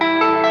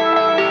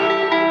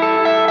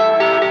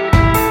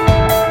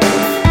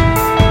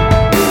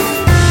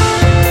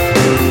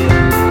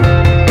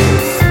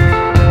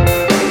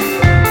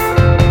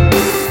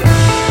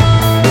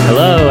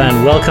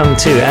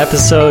welcome to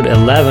episode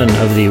 11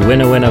 of the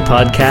Winner Winner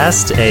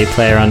podcast, a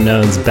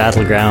PlayerUnknown's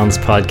Battlegrounds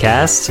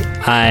podcast.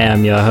 I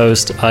am your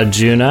host,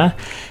 Arjuna,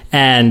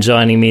 and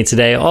joining me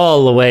today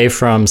all the way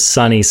from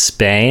sunny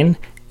Spain,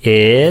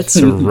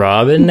 it's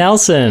Robin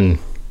Nelson.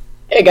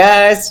 Hey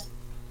guys,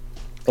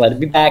 glad to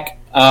be back.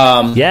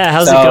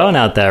 How's it going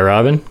out there,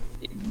 Robin?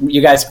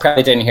 You guys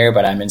probably didn't hear,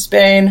 but I'm in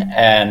Spain,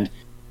 and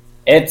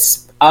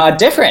it's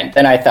different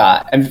than I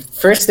thought. And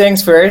first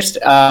things first,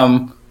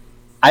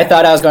 I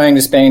thought I was going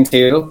to Spain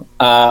too,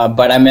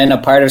 but I'm in a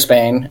part of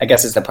Spain, I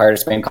guess it's the part of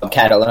Spain called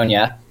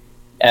Catalonia,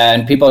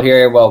 and people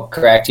here will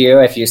correct you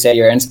if you say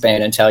you're in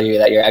Spain and tell you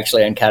that you're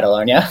actually in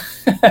Catalonia,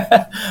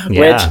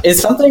 which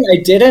is something I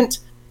didn't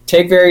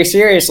take very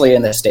seriously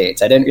in the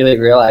States. I didn't really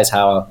realize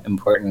how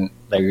important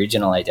the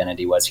regional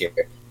identity was here.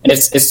 And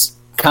it's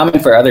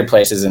common for other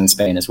places in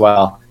Spain as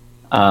well.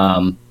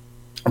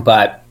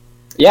 But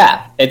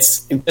yeah,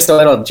 it's just a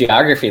little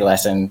geography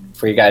lesson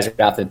for you guys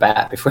right off the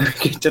bat before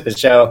we get to the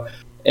show.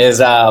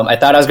 I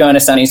thought I was going to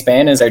sunny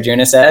Spain, as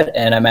Arjuna said,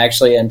 and I'm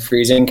actually in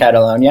freezing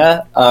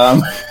Catalonia.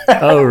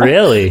 Oh,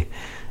 really?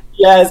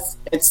 Yes,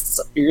 it's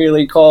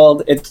really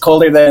cold. It's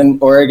colder than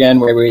Oregon,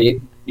 where we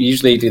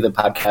usually do the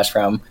podcast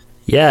from.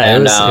 Yeah,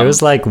 it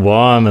was like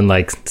warm and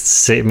like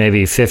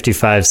maybe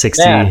 55,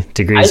 60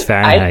 degrees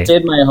Fahrenheit. I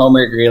did my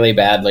homework really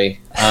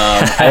badly.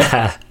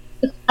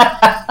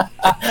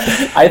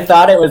 I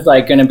thought it was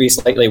like going to be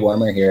slightly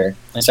warmer here,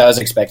 and so I was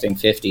expecting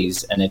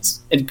 50s. And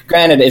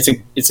granted,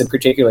 it's a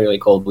particularly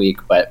cold week,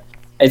 but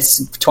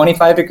it's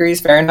 25 degrees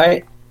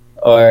Fahrenheit,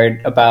 or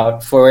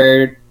about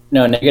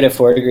negative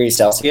 4 degrees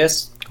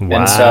Celsius. Wow.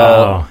 And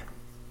so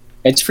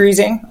it's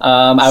freezing.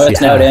 I was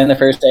snowed in the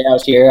first day I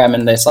was here. I'm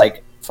in this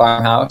like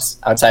farmhouse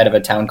outside of a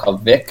town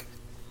called Vic.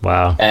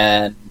 Wow.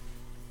 And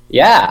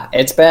yeah,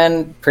 it's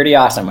been pretty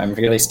awesome. I'm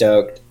really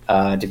stoked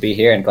to be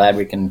here and glad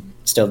we can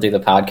still do the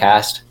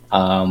podcast.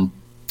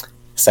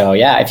 So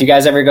yeah, if you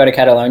guys ever go to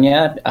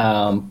Catalonia,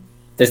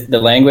 the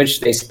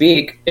language they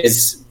speak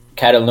is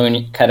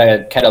Catalonian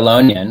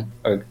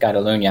or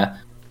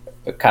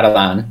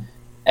Catalan,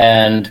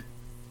 and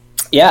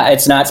yeah,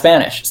 it's not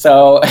Spanish.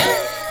 So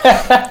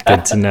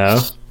good to know.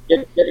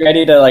 Get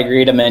ready to like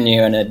read a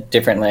menu in a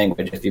different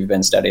language if you've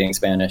been studying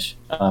Spanish.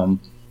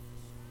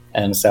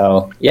 And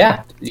so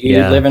yeah, you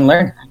live and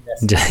learn.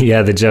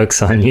 Yeah, the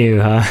joke's on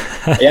you, huh?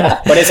 Yeah,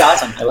 but it's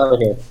awesome. I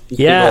love it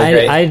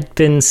here. I've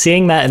been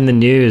seeing that in the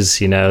news,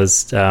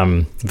 various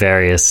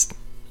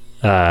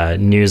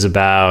news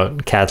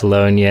about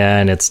Catalonia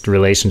and its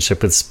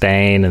relationship with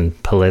Spain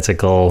and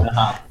political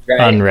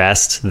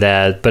unrest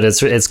there. But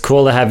it's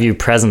cool to have you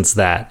presence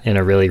that in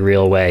a really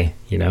real way,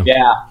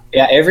 Yeah,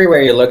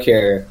 everywhere you look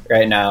here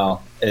right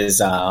now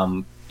is,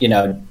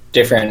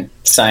 different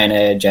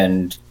signage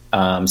and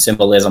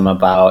symbolism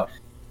about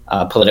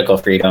political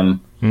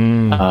freedom.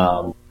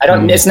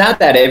 It's not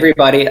that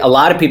a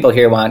lot of people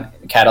here want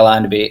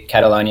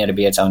Catalonia to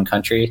be its own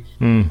country.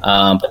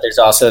 But there's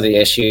also the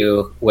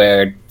issue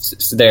where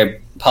their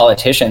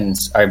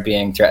politicians are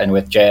being threatened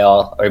with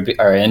jail or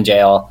are in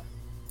jail,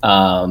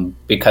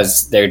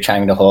 because they're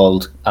trying to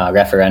hold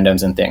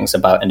referendums and things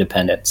about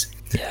independence.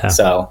 Yeah.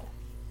 So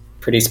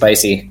pretty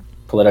spicy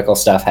political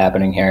stuff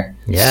happening here.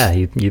 Yeah.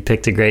 You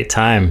picked a great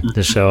time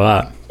to show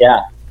up.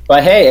 Yeah.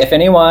 But hey, if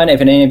any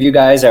of you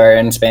guys are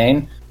in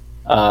Spain,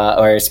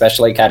 or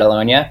especially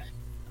Catalonia,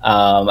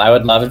 I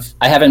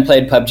haven't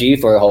played PUBG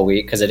for a whole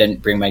week because I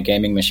didn't bring my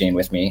gaming machine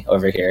with me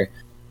over here.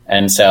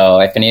 And so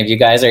if any of you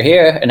guys are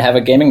here and have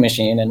a gaming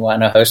machine and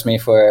want to host me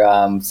for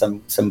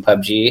some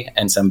PUBG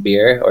and some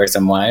beer or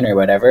some wine or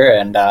whatever,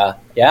 and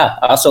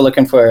also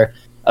looking for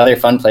other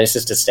fun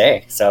places to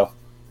stay. So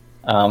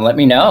let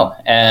me know.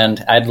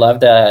 And I'd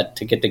love to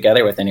get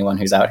together with anyone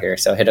who's out here.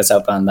 So hit us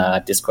up on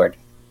the Discord.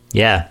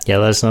 Yeah,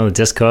 let us know in the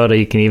Discord, or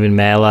you can even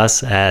mail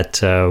us at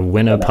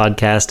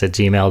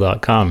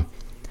winnerpodcast@gmail.com.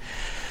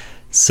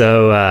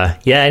 So,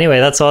 anyway,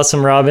 that's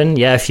awesome, Robin.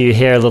 Yeah, if you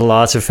hear a little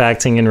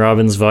artifacting in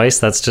Robin's voice,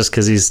 that's just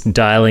because he's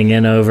dialing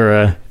in over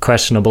a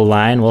questionable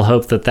line. We'll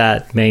hope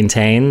that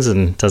maintains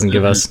and doesn't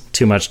give us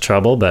too much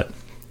trouble, but,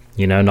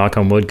 knock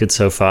on wood, good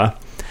so far.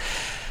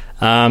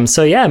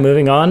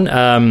 Moving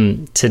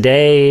on.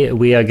 Today,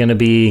 we are going to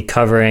be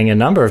covering a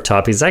number of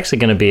topics. It's actually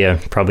going to be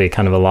probably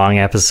kind of a long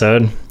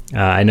episode.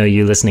 I know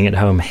you listening at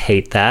home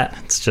hate that.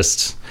 It's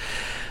just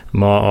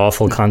more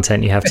awful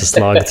content you have to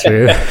slog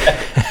through.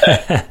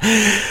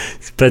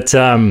 But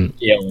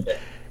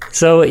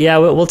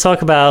we'll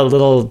talk about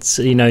little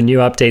new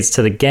updates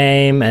to the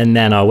game, and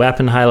then our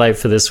weapon highlight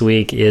for this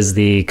week is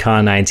the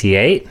Kar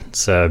 98.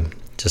 So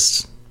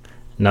just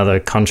another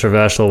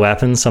controversial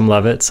weapon. Some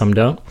love it, some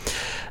don't.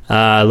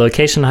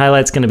 Location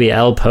highlight's going to be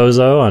El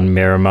Pozo on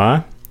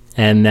Miramar,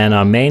 and then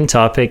our main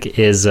topic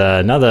is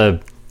another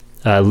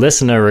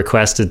listener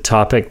requested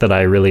topic that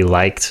I really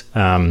liked,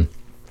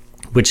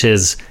 which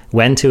is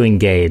when to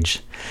engage.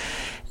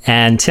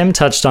 And Tim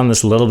touched on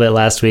this a little bit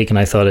last week, and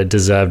I thought it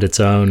deserved its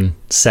own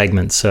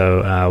segment.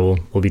 So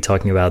we'll be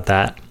talking about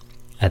that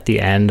at the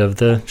end of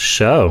the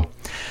show.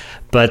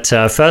 But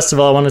first of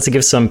all, I wanted to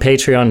give some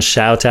Patreon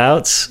shout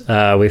outs.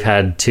 We've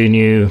had 2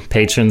 new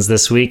patrons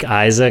this week,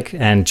 Isaac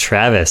and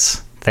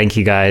Travis. Thank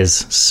you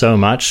guys so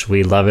much.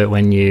 We love it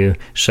when you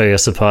show your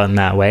support in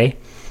that way.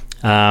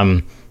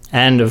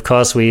 And of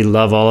course, we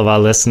love all of our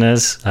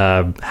listeners.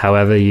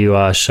 However you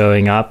are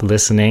showing up,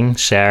 listening,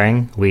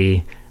 sharing,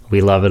 we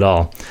love it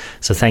all.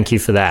 So thank you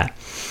for that.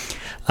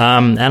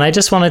 And I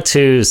just wanted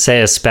to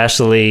say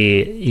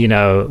especially, you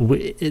know,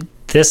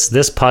 this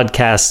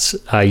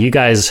podcast, you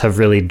guys have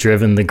really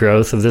driven the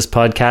growth of this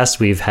podcast.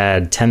 We've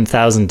had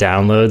 10,000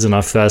 downloads in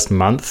our first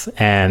month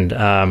and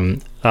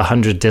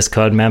 100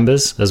 Discord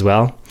members as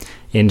well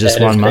in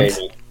just 1 month.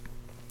 Crazy.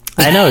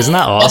 I know, isn't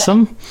that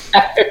awesome?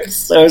 I'm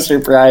so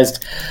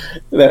surprised.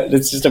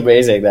 It's just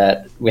amazing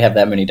that we have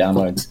that many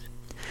downloads.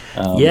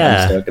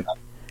 Yeah.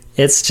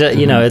 It's just,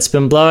 you know, it's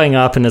been blowing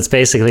up, and it's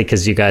basically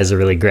because you guys are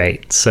really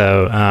great.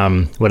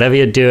 So whatever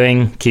you're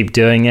doing, keep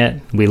doing it.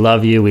 We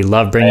love you. We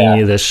love bringing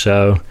you this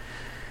show.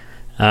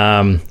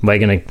 We're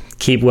going to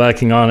keep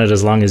working on it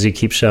as long as you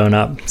keep showing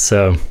up.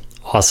 So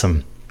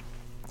awesome.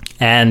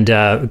 And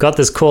we got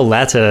this cool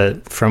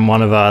letter from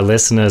one of our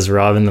listeners,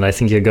 Robin, that I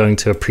think you're going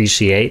to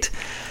appreciate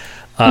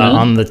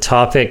on the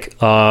topic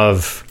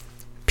of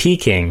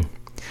peaking.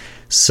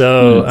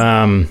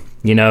 So,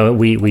 you know,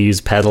 we use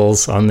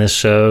pedals on this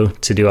show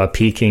to do our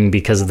peaking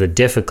because of the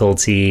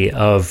difficulty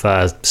of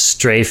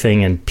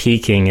strafing and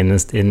peaking in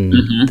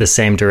the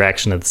same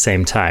direction at the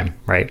same time,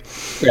 right?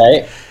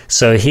 Right.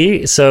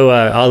 So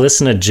our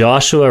listener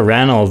Joshua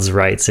Reynolds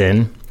writes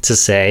in to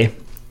say,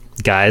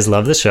 guys,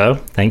 love the show.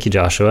 Thank you,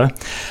 Joshua.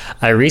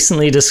 I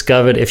recently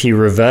discovered if you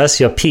reverse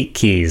your peak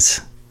keys,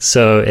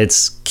 so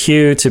it's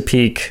Q to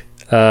peak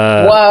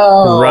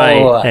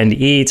right and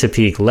E to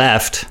peak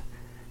left,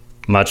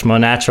 much more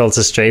natural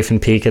to strafe and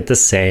peak at the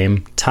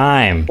same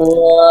time.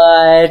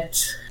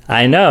 What?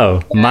 I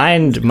know.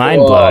 Mind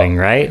blowing,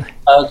 right?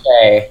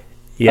 Okay.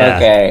 Yeah.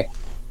 Okay.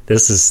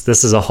 This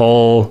is a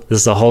whole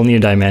new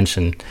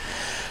dimension.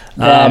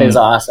 That is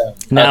awesome.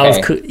 Now,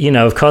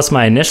 of course,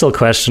 my initial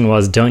question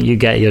was, don't you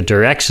get your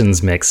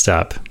directions mixed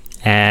up?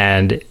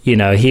 And, you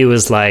know, he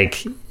was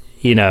like,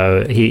 you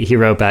know, he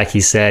wrote back,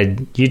 he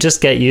said, you just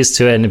get used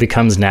to it and it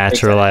becomes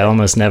natural. Exactly. I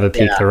almost never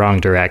peek the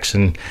wrong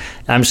direction.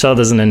 I'm sure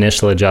there's an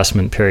initial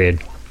adjustment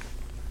period.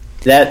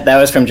 That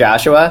was from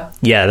Joshua?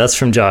 Yeah, that's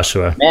from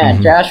Joshua.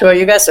 Man, Joshua,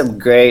 you got some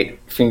great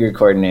finger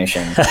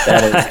coordination.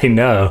 That is... I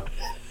know.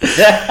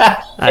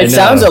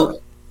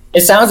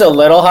 It sounds a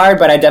little hard,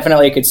 but I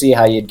definitely could see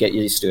how you'd get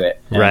used to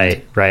it. And,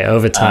 right.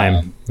 Over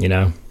time, you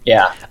know.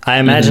 Yeah. I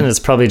imagine it's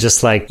probably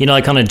just like, you know,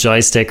 like on a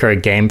joystick or a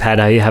gamepad,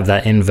 how you have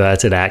that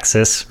inverted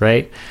axis,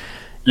 right?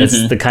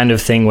 It's the kind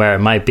of thing where it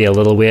might be a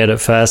little weird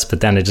at first,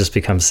 but then it just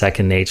becomes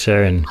second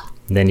nature, and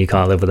then you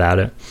can't live without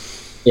it.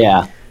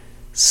 Yeah.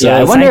 So yeah,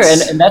 I wonder,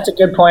 and that's a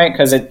good point,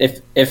 because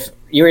if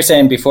you were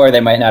saying before they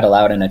might not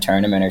allow it in a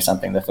tournament or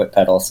something, the foot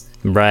pedals.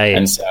 Right.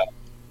 And so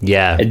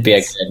yeah, it'd be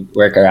a good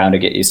workaround to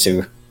get used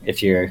to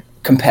if you're a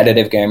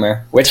competitive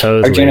gamer, which,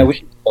 totally. Arjuna, we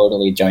should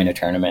totally join a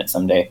tournament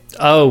someday.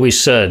 Oh, we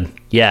should.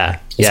 Yeah.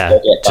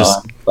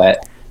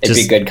 But it'd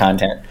be good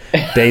content.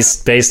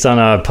 based on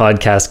our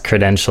podcast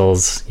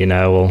credentials, you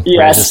know, we'll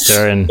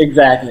register and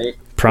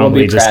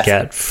probably just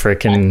get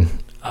freaking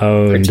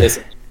owned.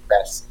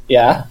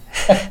 Yeah.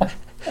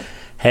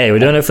 Hey, we're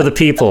doing it for the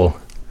people.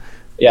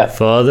 Yeah.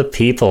 For the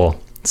people.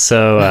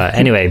 So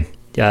anyway,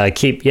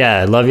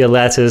 love your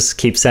letters.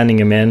 Keep sending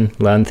them in.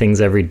 Learn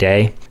things every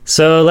day.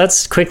 So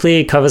let's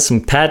quickly cover some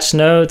patch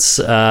notes.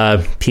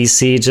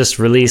 PC just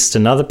released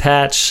another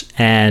patch,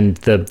 and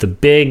the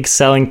big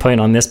selling point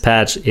on this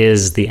patch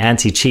is the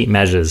anti-cheat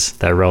measures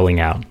they're rolling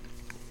out.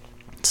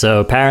 So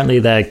apparently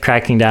they're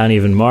cracking down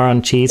even more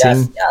on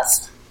cheating.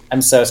 Yes.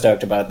 I'm so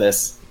stoked about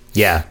this.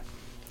 Yeah,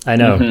 I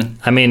know.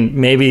 I mean,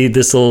 maybe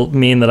this will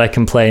mean that I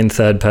can play in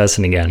third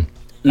person again.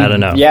 I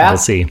don't know. Yeah. We'll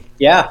see.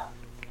 Yeah.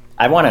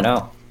 I want to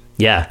know.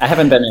 Yeah. I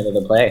haven't been able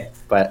to play,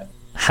 but...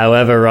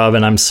 However,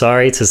 Robin, I'm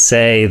sorry to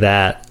say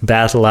that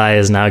BattlEye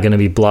is now going to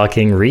be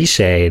blocking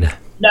Reshade.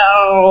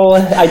 No,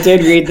 I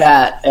did read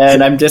that,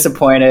 and I'm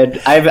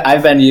disappointed.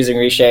 I've been using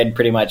Reshade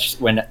pretty much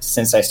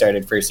since I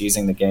started first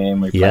using the game.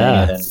 We're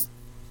playing it,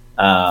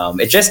 and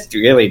it just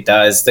really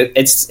does.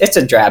 It's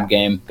a drab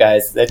game,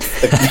 guys. No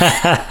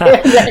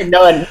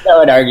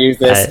one argues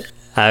this.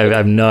 I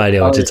have no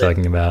idea what you're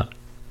talking about.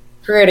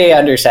 Pretty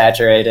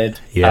undersaturated.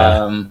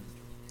 Yeah.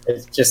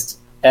 It's just,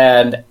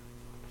 and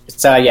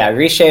so yeah,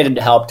 Reshade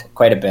helped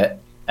quite a bit,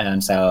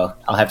 and so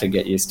I'll have to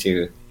get used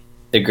to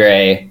the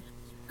gray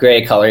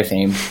color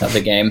theme of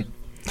the game.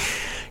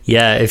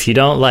 Yeah, if you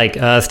don't like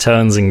earth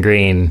tones and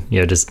green,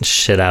 you're just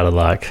shit out of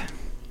luck.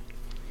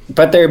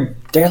 But they're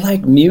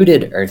like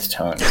muted earth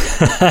tones.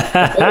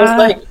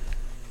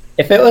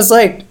 If it was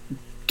like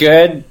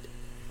good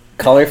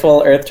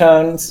colorful earth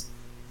tones,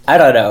 I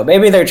don't know.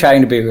 Maybe they're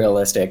trying to be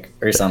realistic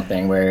or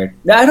something. Where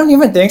no, I don't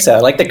even think so.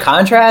 Like the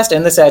contrast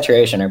and the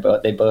saturation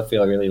they both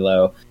feel really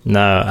low.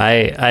 No,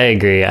 I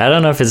agree. I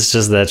don't know if it's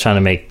just they're trying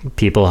to make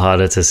people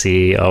harder to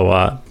see or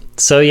what.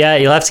 So yeah,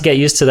 you'll have to get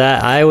used to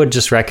that. I would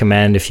just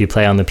recommend if you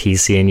play on the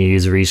PC and you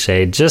use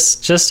Reshade,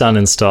 just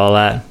uninstall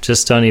that.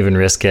 Just don't even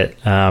risk it.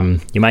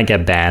 You might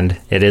get banned.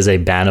 It is a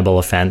bannable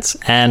offense.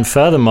 And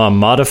furthermore,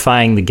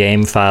 modifying the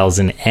game files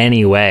in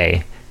any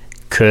way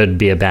could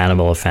be a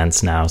bannable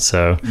offense now.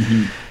 So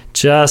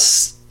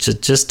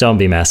just don't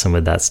be messing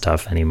with that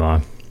stuff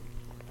anymore.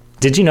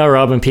 Did you know,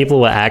 Robin, people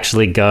were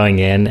actually going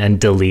in and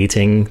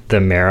deleting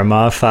the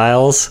Miramar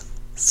files?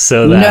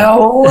 So that,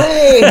 no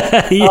way!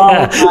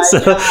 Yeah,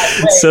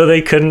 so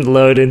they couldn't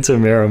load into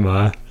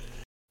Miramar.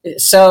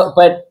 So,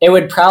 but it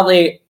would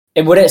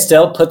it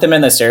still put them in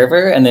the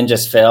server and then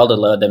just fail to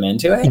load them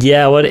into it?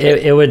 Yeah,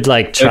 it would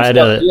like try to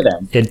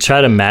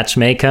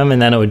matchmake them,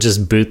 and then it would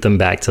just boot them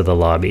back to the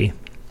lobby.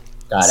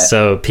 Got it.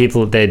 So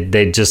people,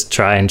 they'd just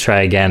try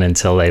again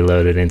until they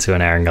loaded into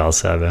an Erangel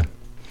server.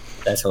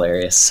 That's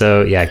hilarious.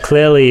 So yeah,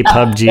 clearly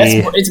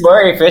PUBG... it's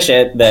more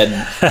efficient than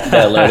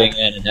loading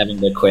in and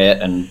having to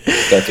quit and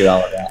go through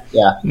all of that.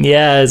 Yeah.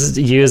 Yeah, it's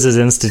users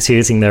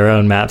instituting their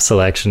own map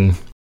selection.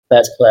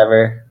 That's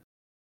clever.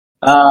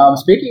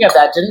 Speaking of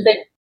that, didn't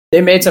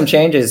they made some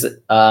changes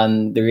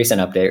on the recent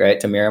update,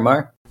 right, to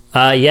Miramar?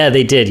 Yeah,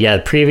 they did.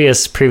 Yeah,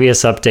 previous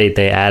update,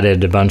 they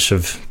added a bunch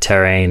of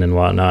terrain and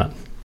whatnot.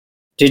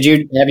 Have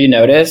you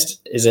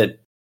noticed? Is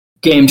it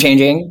game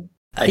changing?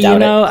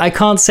 I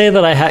can't say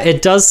that I have.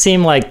 It does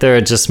seem like there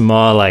are just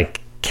more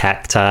like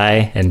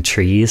cacti and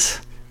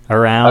trees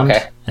around,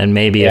 and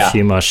maybe a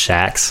few more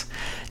shacks.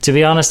 To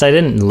be honest, I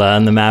didn't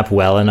learn the map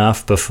well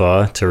enough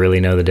before to really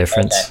know the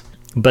difference. Okay.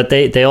 But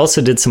they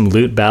also did some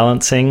loot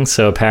balancing,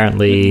 so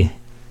apparently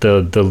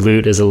the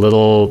loot is a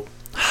little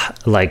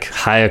like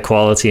higher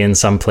quality in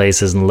some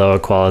places and lower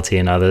quality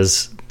in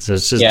others. So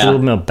it's just a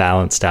little more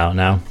balanced out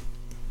now.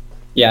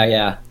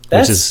 Yeah.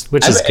 Which is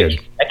good.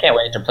 I can't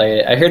wait to play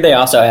it. I heard they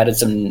also added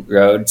some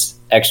roads,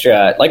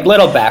 extra, like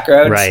little back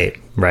roads.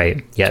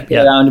 Right. Yep.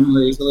 Get around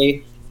more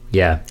easily.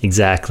 Yeah,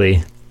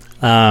 exactly.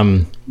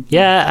 I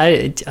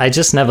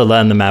just never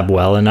learned the map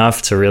well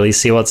enough to really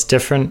see what's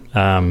different.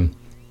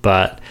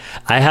 But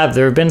there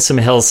have been some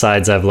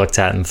hillsides I've looked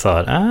at and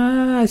thought,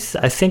 I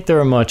think there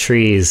are more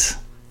trees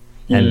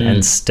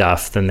and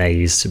stuff than there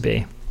used to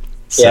be.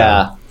 So,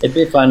 yeah, it'd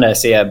be fun to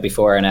see a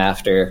before and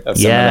after of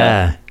some of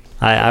that.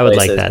 I would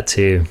like that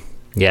too.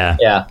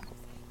 Yeah.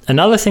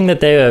 Another thing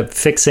that they are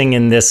fixing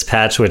in this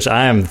patch, which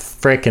I am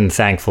freaking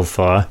thankful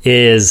for,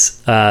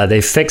 is they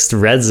fixed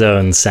red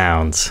zone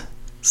sounds.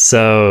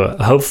 So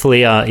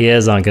hopefully our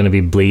ears aren't going to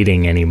be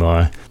bleeding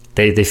anymore.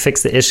 They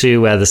fixed the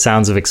issue where the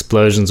sounds of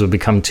explosions would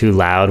become too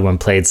loud when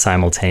played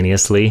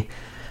simultaneously.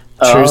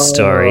 True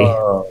story.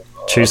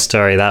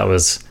 That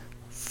was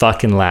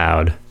fucking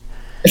loud.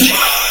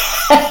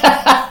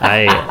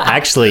 I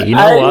actually, you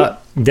know what?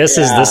 This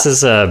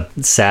is a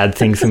sad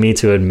thing for me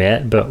to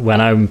admit, but when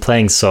I'm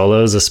playing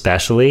solos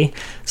especially,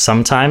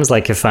 sometimes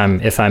like if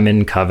I'm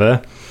in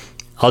cover,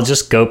 I'll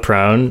just go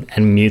prone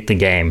and mute the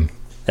game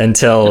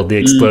until the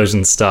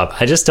explosions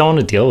stop. I just don't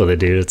want to deal with it,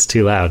 dude. It's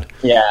too loud.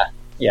 Yeah.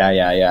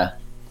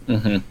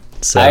 Mm-hmm.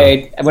 So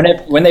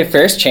when they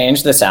first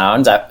changed the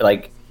sounds, I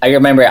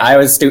remember I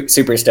was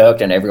super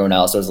stoked and everyone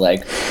else was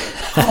like,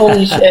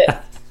 holy shit,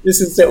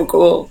 this is so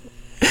cool.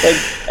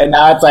 And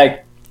now it's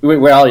like,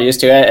 we're all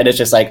used to it, and it's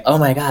just like, oh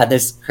my god,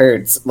 this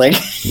hurts. Like,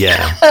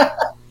 yeah,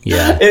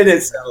 it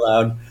is so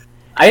loud.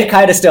 I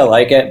kind of still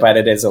like it, but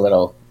it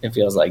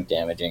feels like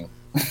damaging.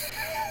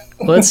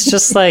 Well, it's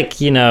just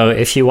like,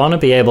 if you want to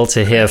be able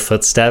to hear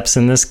footsteps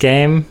in this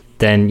game,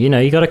 then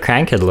you got to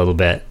crank it a little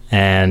bit,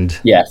 and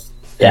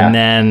and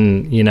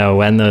then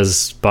when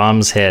those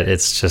bombs hit,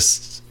 it's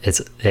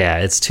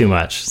too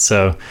much.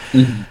 So.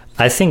 Mm-hmm.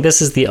 I think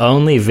this is the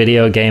only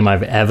video game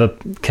I've ever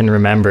can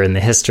remember in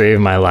the history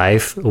of my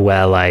life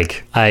where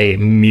like I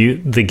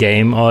mute the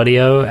game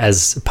audio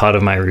as part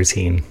of my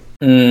routine.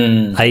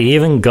 I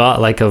even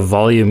got like a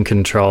volume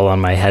control on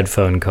my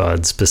headphone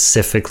cord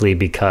specifically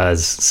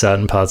because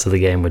certain parts of the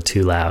game were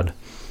too loud.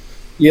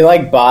 You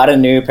like bought a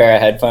new pair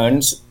of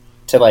headphones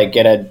to like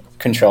get a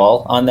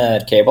control on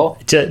the cable?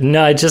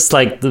 No, I just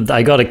like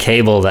I got a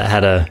cable that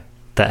had a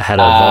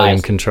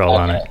volume control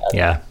on it. Okay.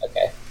 Yeah.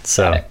 Okay.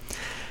 So.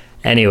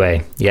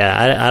 Anyway,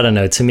 I don't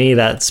know. To me,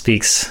 that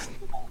speaks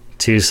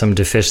to some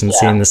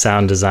deficiency in the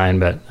sound design,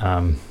 but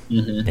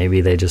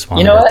maybe they just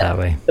wanted it that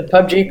way. The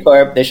PUBG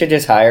Corp, they should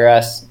just hire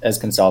us as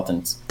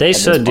consultants. They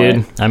should,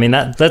 dude. I mean,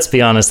 let's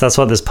be honest. That's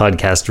what this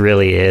podcast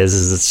really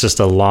is it's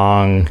just a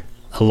long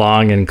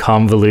and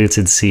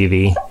convoluted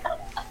CV.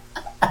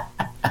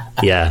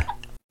 Yeah.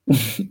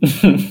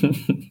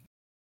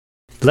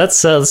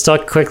 Let's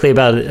talk quickly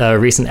about a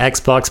recent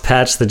Xbox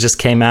patch that just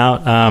came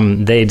out.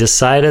 They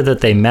decided that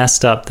they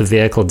messed up the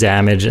vehicle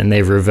damage and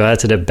they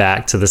reverted it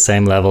back to the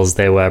same levels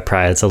they were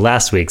prior to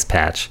last week's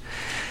patch.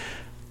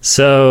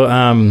 So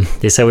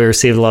they said we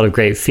received a lot of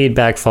great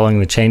feedback following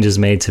the changes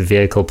made to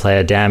vehicle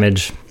player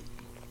damage.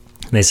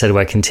 They said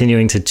we're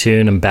continuing to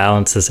tune and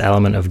balance this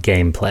element of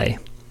gameplay.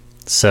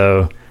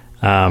 So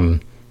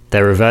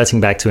they're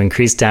reverting back to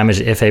increased damage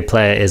if a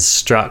player is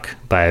struck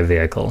by a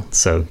vehicle.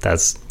 So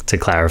that's to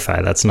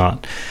clarify. That's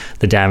not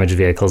the damage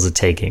vehicles are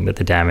taking, but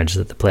the damage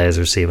that the players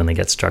receive when they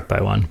get struck by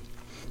one.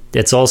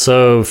 It's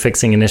also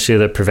fixing an issue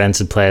that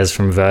prevented players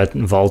from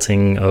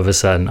vaulting over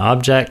certain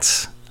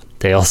objects.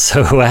 They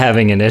also were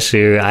having an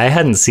issue. I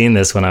hadn't seen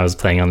this when I was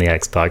playing on the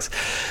Xbox.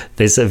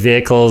 They said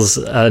vehicles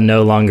are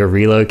no longer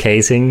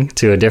relocating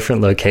to a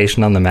different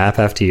location on the map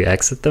after you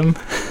exit them.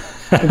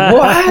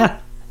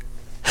 What?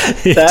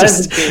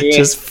 Just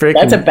freaking...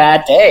 That's a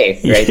bad day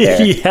right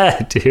there. Yeah,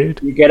 dude.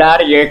 You get out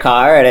of your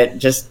car and it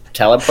just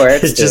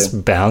teleports. It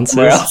just bounces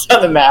somewhere else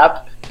on the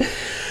map.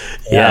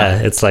 Yeah,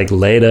 it's like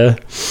later.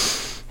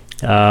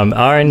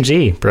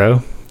 RNG,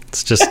 bro.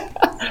 It's just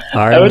RNG.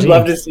 I would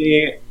love to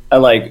see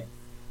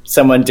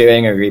someone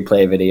doing a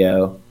replay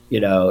video,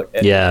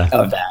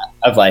 of that,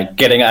 of like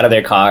getting out of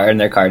their car and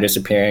their car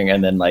disappearing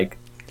and then like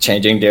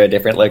changing to a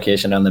different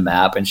location on the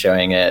map and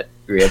showing it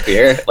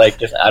reappear like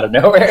just out of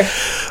nowhere.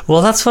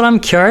 Well, that's what I'm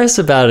curious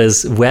about,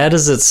 is where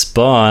does it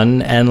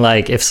spawn, and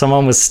like if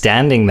someone was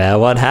standing there,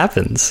 what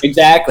happens?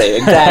 Exactly.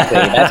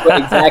 That's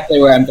exactly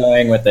where I'm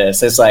going with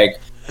this. It's like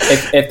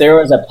if there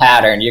was a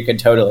pattern, you could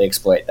totally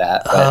exploit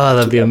that. Oh,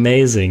 that'd be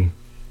amazing.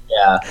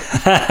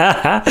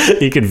 Yeah.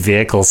 You could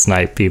vehicle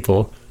snipe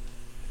people.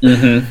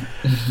 Mm-hmm.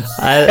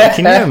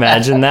 Can you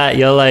imagine that?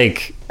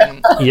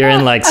 You're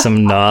in like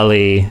some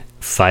gnarly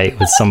fight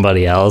with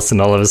somebody else,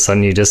 and all of a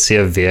sudden you just see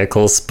a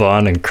vehicle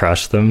spawn and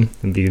crush them.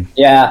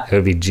 It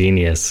would be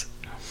genius.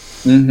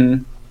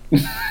 Mm-hmm.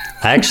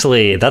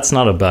 Actually, that's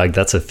not a bug,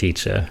 that's a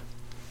feature,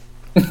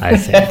 I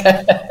think.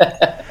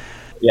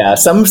 Yeah,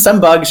 some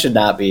bugs should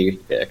not be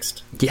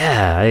fixed.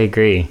 Yeah, I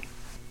agree.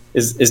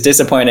 As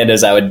disappointed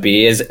as I would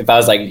be is if I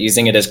was like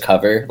using it as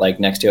cover, like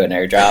next to an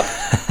airdrop.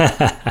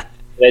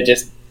 I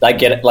just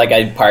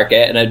I'd park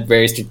it in a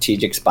very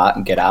strategic spot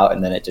and get out,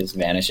 and then it just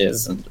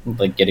vanishes and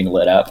like getting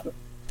lit up.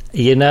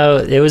 It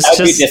was I'd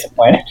be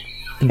disappointed.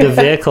 The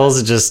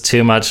vehicles are just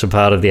too much a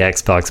part of the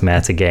Xbox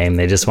meta game.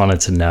 They just wanted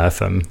to nerf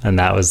them, and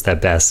that was their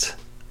best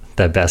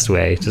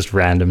way, just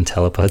random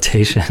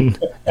teleportation.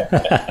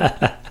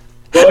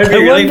 What would be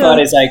really fun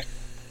is like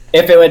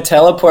if it would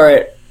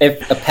teleport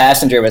if a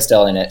passenger was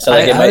still in it. So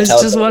like I was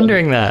just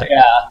wondering that.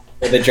 Yeah.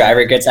 The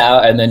driver gets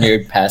out and then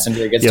your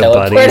passenger gets your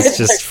teleported. Your buddy's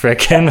just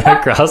freaking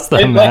across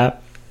the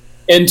map.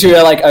 Into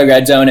a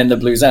red zone in the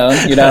blue zone,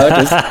 just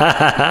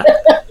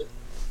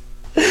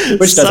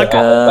which doesn't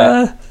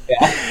happen, but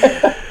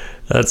yeah.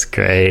 That's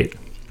great.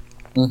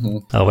 Mm-hmm.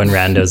 Oh, when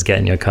randos get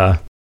in your car.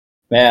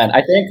 Man,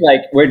 I think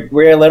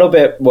we're a little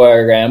bit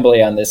more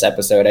rambly on this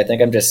episode. I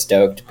think I'm just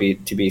stoked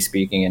to be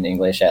speaking in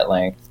English at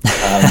length.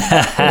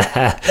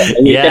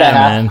 Yeah,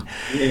 man.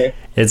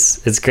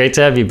 It's great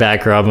to have you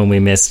back, Robin. We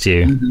missed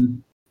you.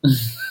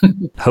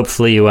 Mm-hmm.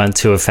 Hopefully you weren't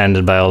too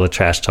offended by all the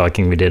trash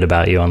talking we did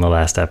about you on the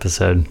last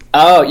episode.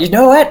 Oh, you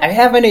know what? I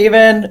haven't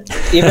even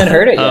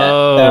heard it yet.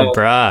 Oh, so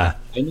brah.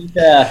 I need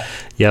to...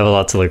 You have a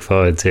lot to look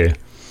forward to.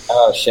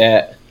 Oh,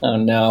 shit. Oh,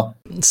 no.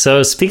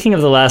 So speaking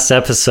of the last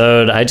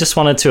episode, I just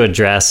wanted to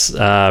address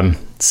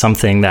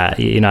something that,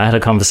 I had a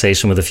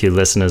conversation with a few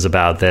listeners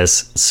about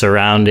this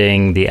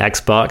surrounding the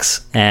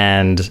Xbox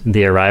and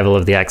the arrival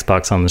of the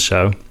Xbox on the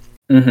show.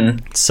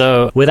 Mm-hmm.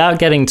 So without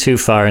getting too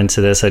far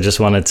into this, I just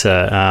wanted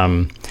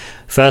to,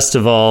 first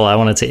of all, I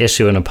wanted to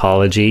issue an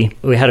apology.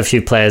 We had a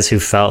few players who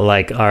felt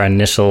like our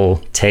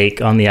initial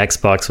take on the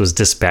Xbox was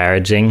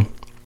disparaging.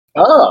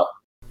 Oh.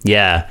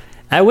 Yeah.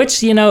 At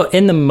which, in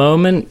the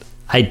moment,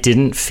 I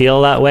didn't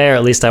feel that way, or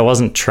at least I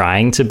wasn't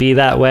trying to be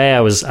that way.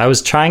 I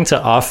was trying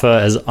to offer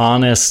as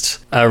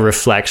honest a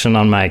reflection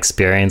on my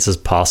experience as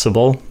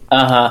possible.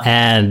 Uh-huh.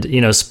 And,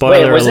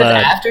 spoiler alert. Was it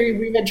after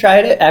we had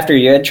tried it? After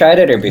you had tried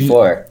it or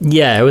before?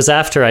 Yeah, it was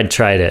after I'd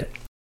tried it.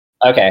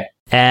 Okay.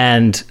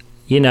 And,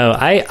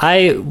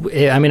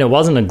 I mean, it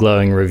wasn't a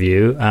glowing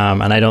review,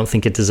 and I don't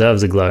think it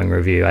deserves a glowing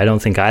review. I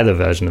don't think either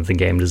version of the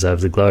game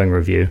deserves a glowing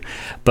review.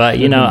 But,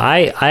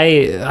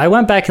 I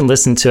went back and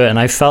listened to it, and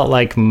I felt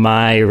like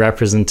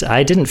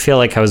I didn't feel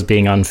like I was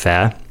being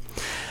unfair.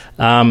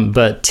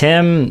 But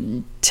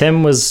Tim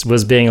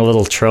was being a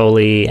little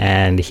trolly,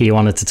 and he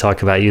wanted to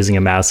talk about using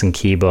a mouse and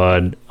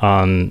keyboard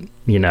on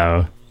the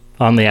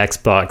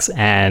Xbox,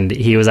 and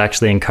he was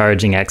actually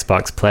encouraging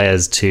Xbox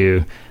players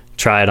to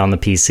try it on the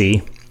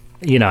PC.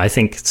 I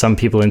think some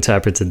people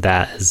interpreted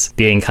that as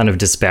being kind of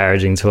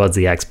disparaging towards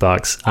the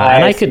Xbox.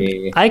 And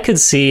I could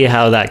see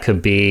how that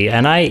could be.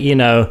 And I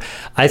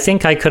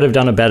think I could have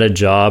done a better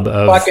job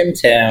of... Fucking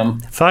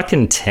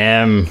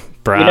Tim,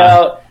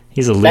 bruh.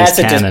 He's a loose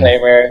cannon. That's a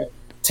disclaimer.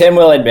 Tim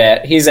will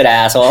admit he's an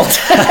asshole.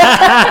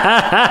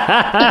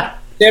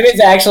 Tim is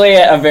actually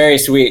a very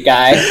sweet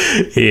guy.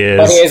 He is.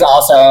 But he is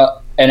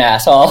also an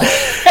asshole.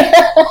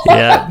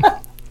 Yeah.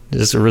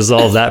 Just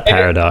resolve that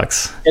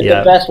paradox. In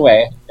the best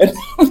way.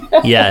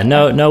 Yeah,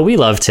 no, we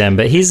love Tim,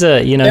 but he's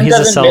a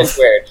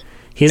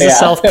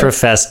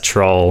self-professed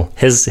troll.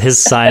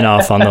 His sign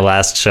off on the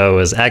last show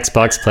was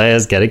Xbox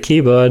players get a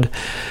keyboard.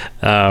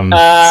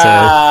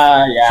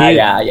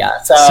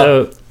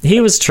 So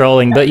he was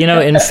trolling, but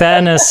in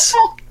fairness,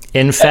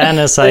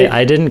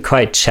 I didn't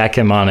quite check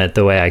him on it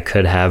the way I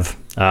could have.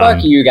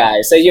 Fuck you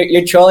guys. So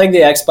you're trolling the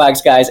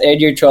Xbox guys and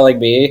you're trolling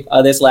me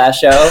on this last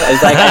show.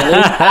 It's like I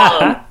lose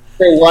down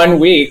for 1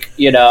 week,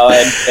 you know,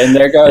 and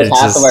there goes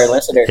half of our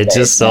listeners. It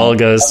just all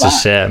goes to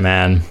shit,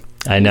 man.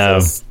 I know.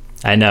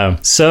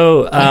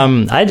 So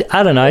I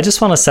don't know. I just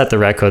want to set the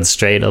record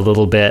straight a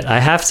little bit. I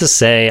have to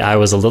say I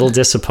was a little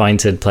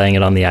disappointed playing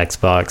it on the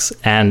Xbox,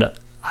 and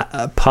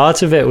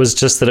part of it was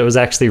just that it was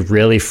actually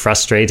really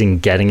frustrating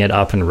getting it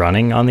up and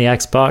running on the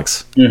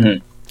Xbox.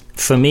 Mm-hmm.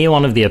 For me,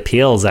 one of the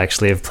appeals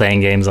actually of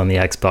playing games on the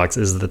Xbox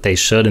is that they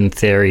should, in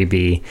theory,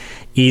 be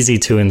easy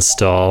to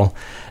install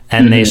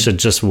and they should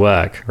just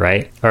work,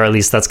 right? Or at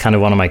least that's kind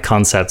of one of my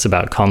concepts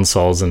about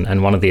consoles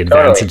and one of the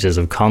advantages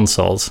of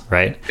consoles,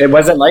 right? It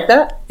wasn't like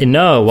that?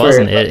 No, it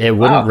wasn't. It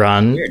wouldn't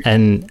run. Weird.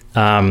 And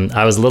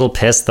I was a little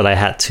pissed that I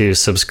had to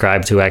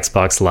subscribe to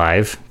Xbox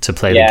Live to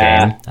play the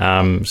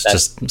game. It's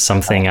just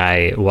something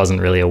I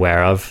wasn't really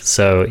aware of.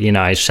 So, you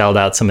know, I shelled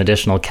out some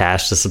additional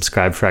cash to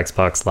subscribe for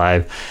Xbox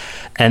Live.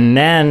 And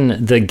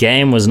then the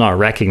game was not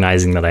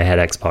recognizing that I had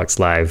Xbox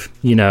Live.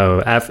 You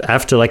know,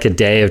 after like a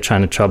day of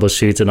trying to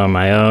troubleshoot it on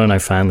my own, I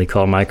finally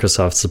called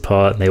Microsoft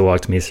support and they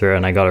walked me through it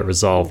and I got it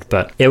resolved.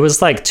 But it was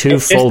like two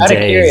full days. Out of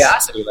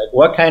curiosity, like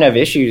what kind of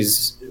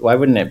issues, why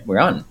wouldn't it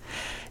run?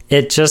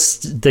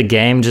 The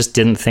game just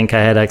didn't think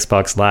I had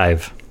Xbox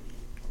Live.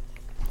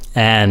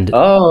 And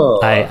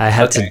I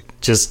had to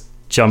just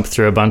jump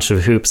through a bunch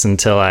of hoops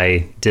until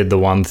I did the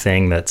one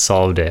thing that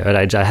solved it. But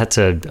I had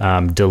to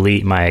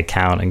delete my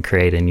account and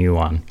create a new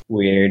one.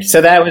 Weird.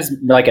 So that was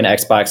like an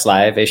Xbox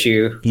Live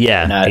issue?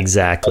 Yeah,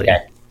 exactly.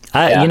 Okay.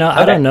 I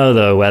don't know,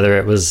 though, whether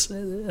it was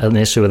an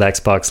issue with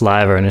Xbox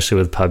Live or an issue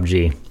with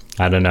PUBG.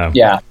 I don't know.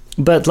 Yeah.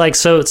 But like,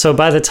 so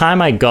by the time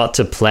I got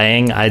to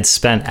playing, I'd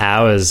spent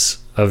hours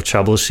of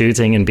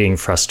troubleshooting and being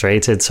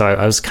frustrated. So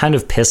I was kind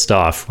of pissed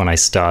off when I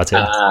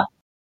started.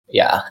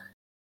 Yeah.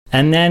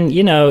 And then,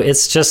 you know,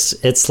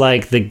 it's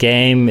like the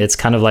game, it's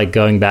kind of like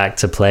going back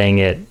to playing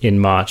it in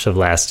March of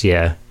last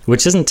year,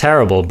 which isn't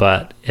terrible,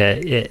 but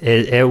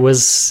it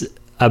was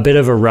a bit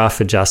of a rough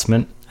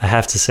adjustment, I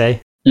have to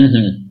say.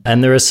 Mm-hmm.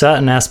 And there are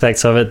certain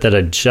aspects of it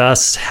that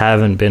just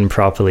haven't been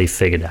properly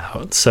figured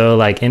out. So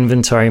like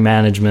inventory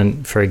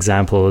management, for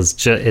example,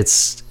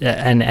 is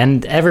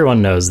and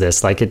everyone knows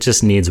this, like it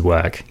just needs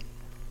work.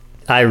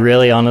 I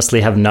really honestly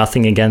have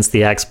nothing against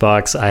the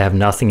Xbox. I have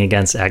nothing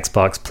against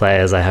Xbox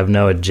players. I have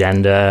no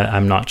agenda.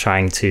 I'm not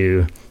trying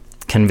to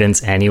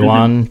convince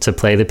anyone to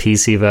play the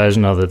PC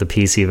version or that the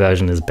PC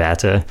version is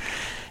better.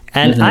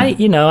 And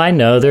I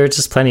know there are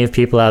just plenty of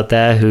people out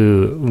there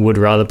who would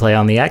rather play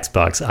on the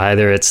Xbox.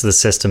 Either it's the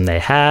system they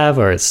have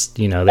or it's,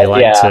 you know, they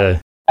like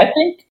to...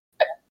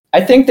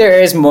 I think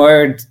there is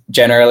more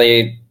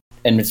generally,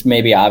 and it's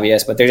maybe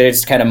obvious, but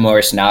there's kind of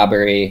more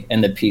snobbery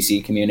in the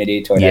PC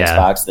community toward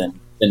Xbox than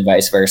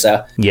vice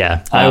versa.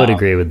 Yeah, I would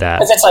agree with that.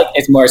 Because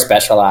it's more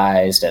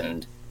specialized,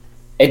 and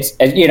it's,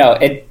 you know,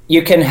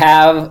 you can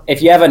have,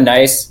 if you have a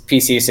nice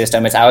PC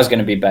system, it's always going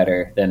to be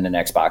better than an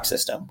Xbox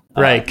system.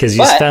 Right, because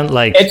you spent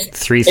like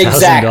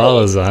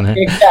 $3,000 on it.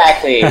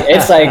 Exactly.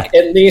 It's like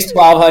at least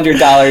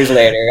 $1,200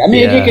 later. I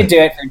mean, you could do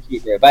it for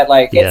cheaper, but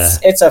like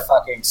it's a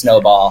fucking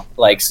snowball,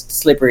 like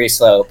slippery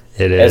slope.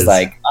 It is. It's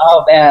like,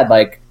 oh man,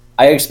 like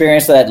I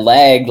experienced that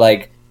lag,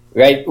 like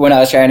right when I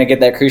was trying to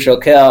get that crucial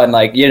kill, and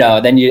like, you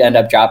know, then you end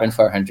up dropping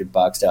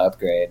 $400 to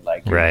upgrade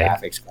like your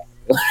graphics.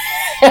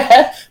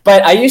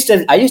 But I used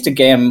to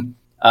game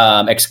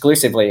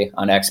exclusively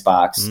on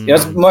Xbox. It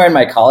was more in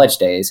my college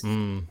days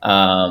when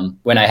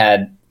I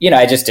had, you know,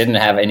 I just didn't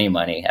have any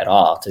money at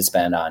all to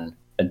spend on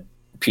a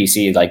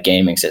PC like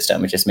gaming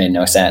system. It just made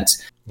no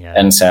sense. Yeah.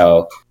 And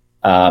so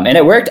and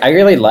it worked. I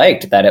really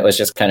liked that it was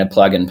just kind of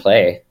plug and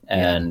play.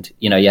 And,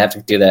 you know, you have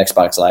to do the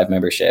Xbox Live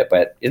membership,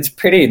 but it's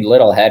pretty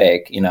little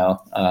headache, you know.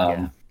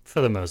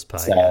 For the most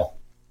part. So,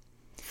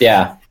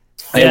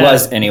 it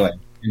was anyway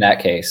in that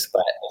case, but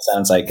it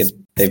sounds like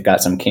they've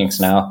got some kinks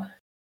now.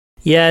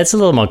 Yeah, it's a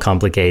little more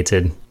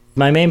complicated.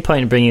 My main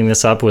point in bringing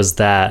this up was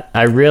that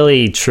I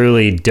really,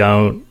 truly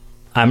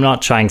I'm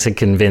not trying to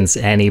convince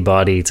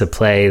anybody to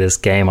play this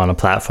game on a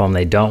platform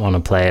they don't want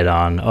to play it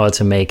on, or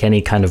to make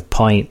any kind of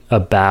point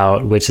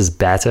about which is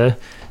better.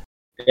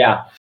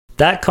 Yeah.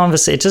 That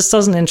conversation, it just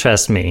doesn't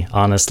interest me,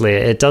 honestly.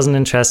 It doesn't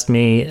interest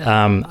me.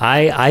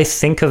 I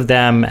think of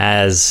them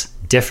as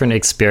different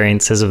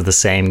experiences of the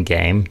same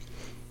game.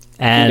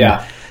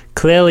 And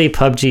clearly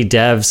PUBG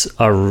devs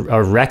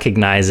are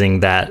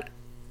recognizing that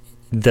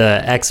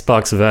the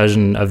Xbox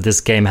version of this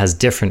game has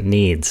different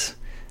needs.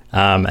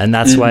 And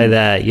that's why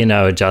they're, you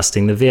know,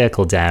 adjusting the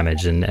vehicle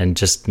damage and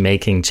just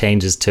making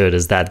changes to it,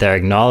 is that they're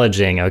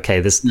acknowledging, okay,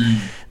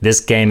 this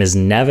game is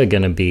never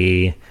going to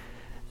be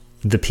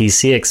the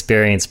PC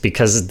experience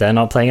because they're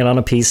not playing it on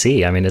a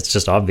PC. I mean, it's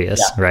just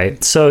obvious,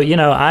 right? So, you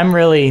know,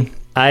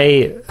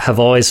 I have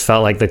always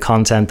felt like the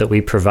content that we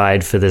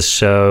provide for this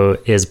show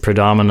is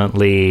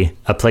predominantly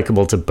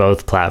applicable to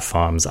both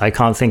platforms. I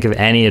can't think of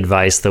any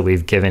advice that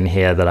we've given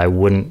here that I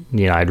wouldn't,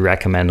 you know, I'd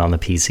recommend on the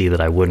PC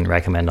that I wouldn't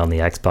recommend on the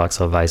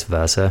Xbox or vice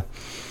versa.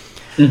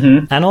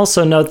 And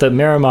also note that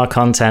Miramar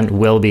content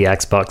will be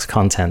Xbox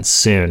content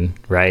soon,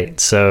 right?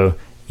 So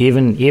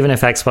even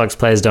if Xbox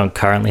players don't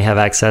currently have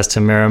access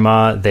to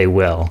Miramar, they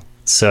will.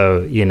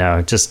 So,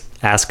 just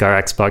ask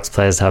our Xbox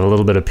players to have a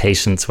little bit of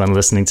patience when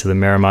listening to the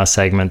Miramar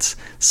segments.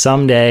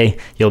 Someday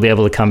you'll be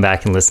able to come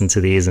back and listen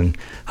to these and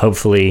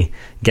hopefully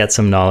get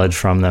some knowledge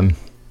from them.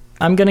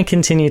 I'm going to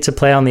continue to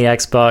play on the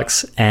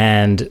Xbox,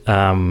 and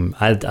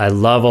I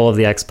love all of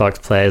the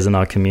Xbox players in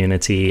our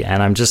community,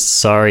 and I'm just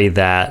sorry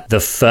that the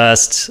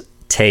first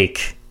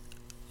take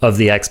of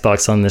the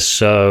Xbox on this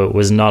show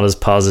was not as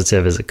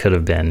positive as it could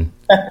have been.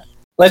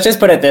 Let's just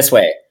put it this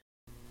way.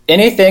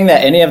 Anything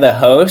that any of the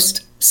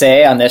hosts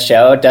say on this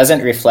show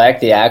doesn't reflect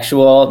the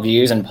actual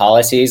views and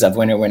policies of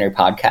Winner Winner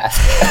Podcast.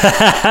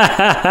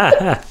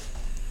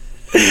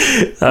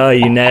 Oh,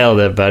 you nailed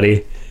it,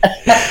 buddy.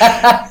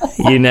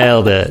 You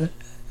nailed it.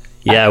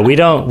 Yeah, we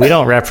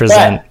don't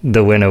represent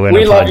the Winner Winner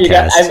Podcast. Love you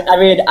guys. I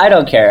mean, I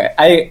don't care.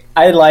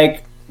 I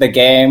like the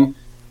game.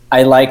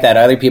 I like that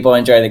other people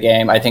enjoy the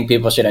game. I think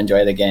people should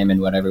enjoy the game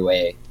in whatever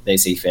way they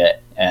see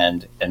fit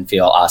and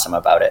feel awesome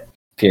about it.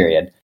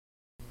 Period.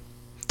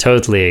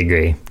 Totally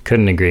agree.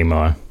 Couldn't agree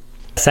more.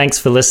 Thanks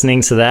for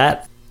listening to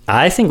that.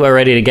 I think we're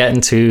ready to get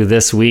into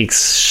this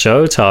week's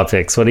show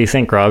topics. What do you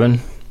think, Robin?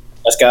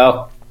 Let's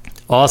go.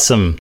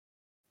 Awesome.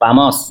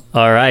 Vamos.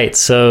 All right.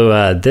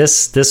 So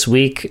this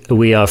week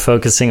we are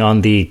focusing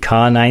on the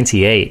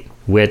Kar98,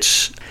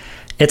 which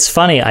it's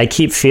funny. I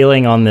keep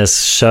feeling on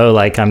this show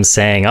like I'm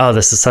saying, oh,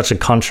 this is such a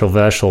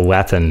controversial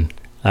weapon.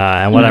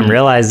 And what I'm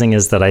realizing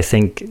is that I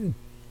think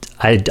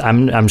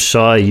I'm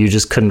sure you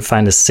just couldn't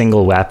find a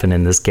single weapon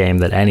in this game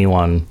that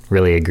anyone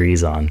really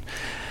agrees on.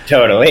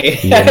 Totally.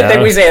 I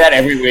think we say that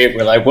every week.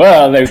 We're like,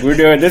 well, we're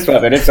doing this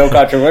weapon. It's so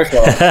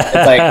controversial. It's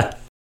like,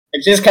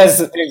 it's just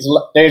because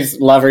there's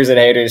lovers and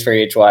haters for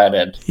each one.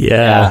 And,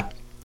 yeah.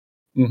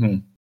 Mm-hmm.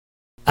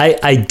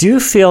 I do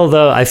feel,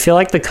 though, I feel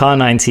like the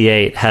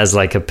Kar98 has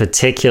like a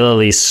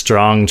particularly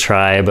strong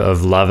tribe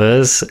of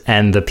lovers,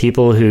 and the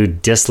people who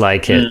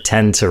dislike it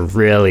tend to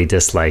really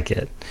dislike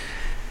it.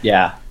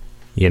 Yeah.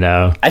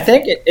 I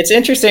think it's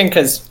interesting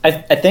because I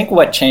think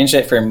what changed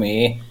it for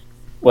me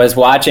was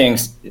watching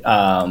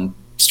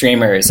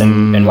streamers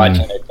and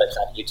watching their clips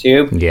on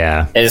YouTube.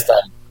 Yeah. Is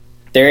like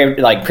they're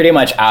like pretty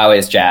much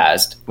always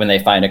jazzed when they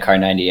find a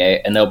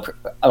Kar98, and they'll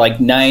like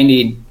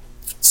 96%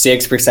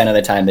 of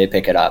the time they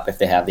pick it up if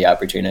they have the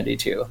opportunity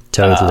to.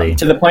 Totally.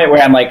 To the point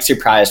where I'm like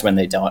surprised when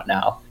they don't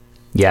now.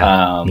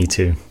 Yeah, me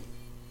too.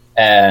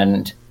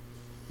 And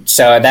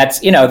so that's,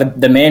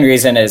 the main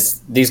reason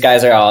is these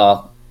guys are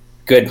all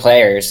good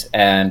players,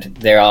 and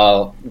they're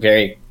all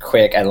very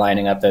quick at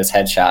lining up those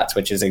headshots,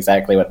 which is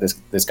exactly what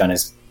this gun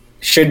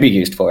should be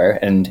used for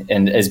and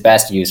is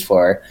best used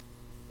for,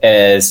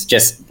 is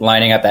just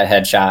lining up that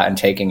headshot and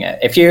taking it.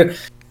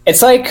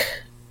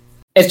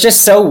 It's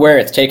just so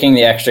worth taking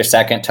the extra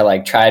second to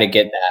like try to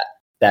get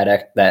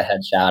that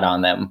headshot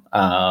on them,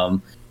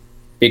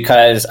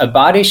 because a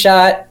body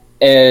shot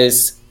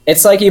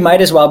it's like you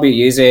might as well be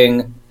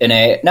using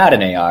not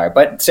an AR,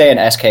 but say an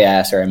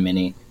SKS or a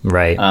Mini,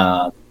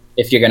 right?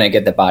 If you're going to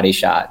get the body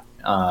shot.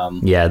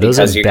 Yeah, those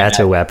are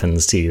better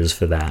weapons to use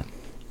for that.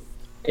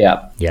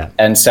 Yeah. Yeah.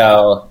 And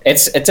so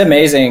it's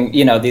amazing,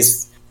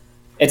 it's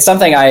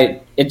something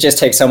it just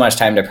takes so much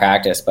time to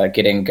practice, but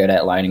getting good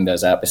at lining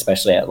those up,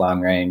 especially at long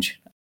range.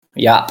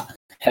 Yeah.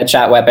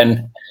 Headshot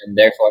weapon, and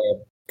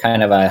therefore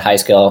kind of a high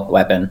skill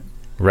weapon.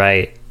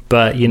 Right.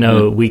 But,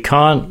 we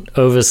can't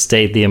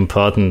overstate the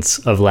importance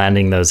of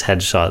landing those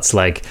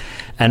headshots.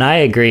 And I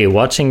agree,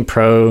 watching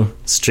pro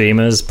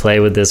streamers play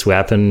with this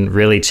weapon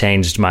really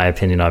changed my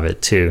opinion of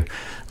it too.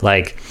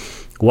 Like,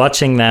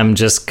 watching them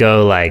just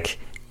go like,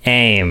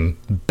 aim,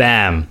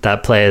 bam,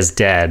 that player's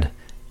dead.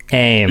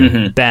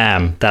 Aim,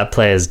 bam, that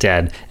player's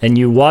dead. And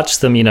you watch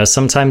them,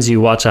 sometimes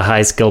you watch a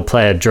high skill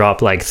player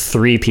drop like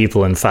 3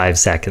 people in 5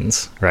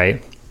 seconds,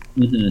 right?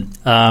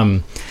 Yeah.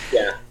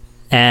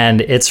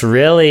 And it's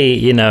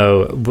really,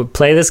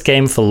 play this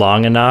game for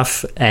long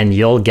enough and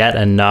you'll get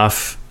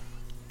enough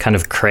kind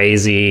of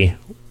crazy,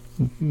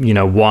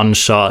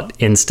 one-shot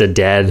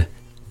insta-dead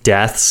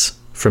deaths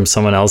from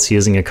someone else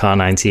using a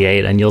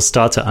Kar98, and you'll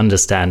start to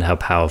understand how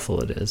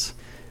powerful it is.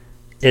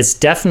 It's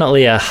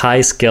definitely a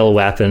high-skill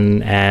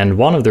weapon, and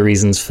one of the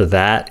reasons for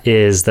that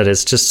is that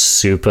it's just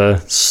super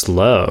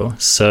slow.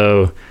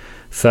 So,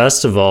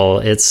 first of all,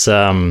 it's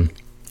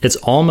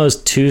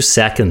almost 2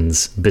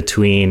 seconds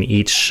between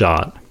each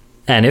shot.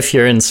 And if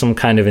you're in some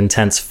kind of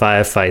intense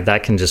firefight,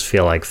 that can just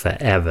feel like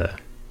forever.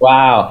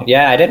 Wow.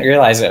 Yeah, I didn't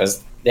realize it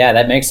was... Yeah,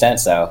 that makes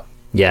sense, though.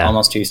 Yeah.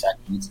 Almost 2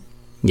 seconds.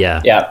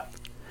 Yeah. Yeah.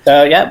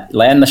 So, yeah,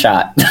 land the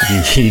shot.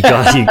 you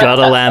got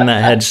to land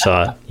that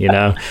headshot,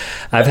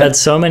 I've had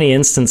so many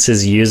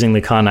instances using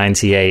the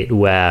Kar98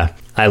 where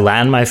I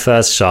land my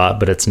first shot,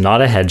 but it's not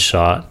a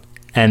headshot,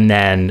 and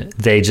then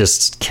they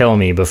just kill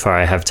me before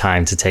I have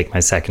time to take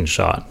my second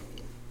shot.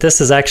 This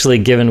has actually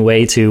given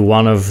way to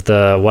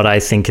what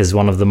I think is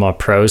one of the more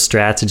pro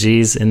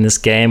strategies in this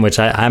game, which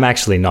I'm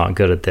actually not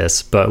good at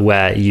this, but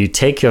where you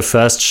take your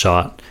first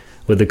shot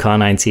with the Kar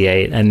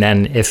 98, and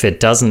then if it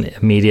doesn't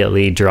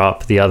immediately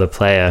drop the other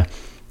player,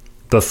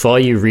 before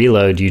you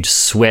reload, you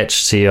just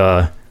switch to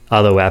your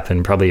other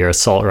weapon, probably your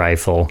assault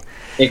rifle.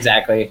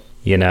 Exactly.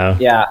 You know?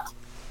 Yeah.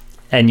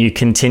 And you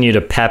continue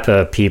to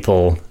pepper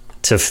people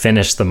to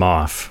finish them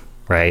off,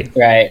 right?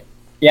 Right.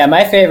 Yeah,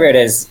 my favorite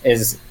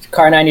is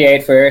Kar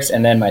 98 first,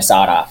 and then my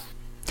sawed off.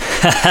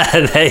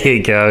 There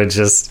you go.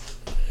 Just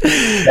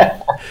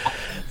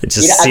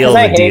seal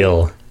the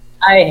deal.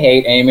 I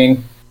hate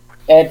aiming.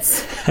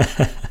 It's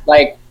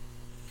like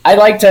I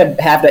like to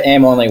have to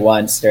aim only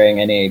once during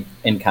any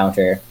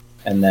encounter,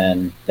 and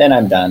then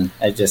I'm done.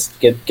 I just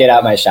get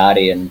out my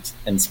shotty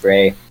and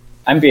spray.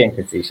 I'm being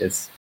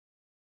facetious.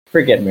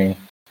 Forgive me.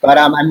 But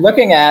I'm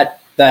looking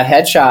at the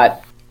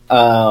headshot.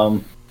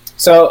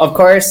 So of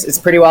course it's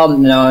pretty well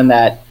known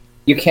that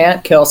you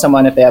can't kill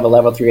someone if they have a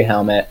level 3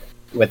 helmet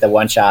with a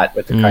one shot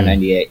with the Kar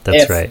 98.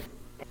 That's right.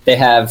 They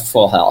have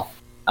full health.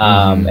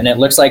 And it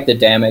looks like the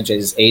damage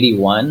is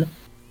 81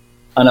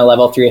 on a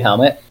level 3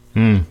 helmet.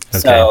 Okay.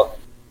 So,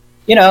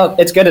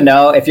 it's good to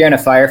know if you're in a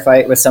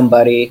firefight with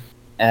somebody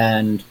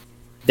and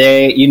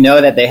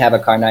that they have a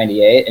Kar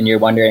 98 and you're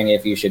wondering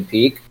if you should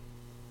peek,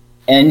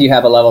 and you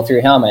have a level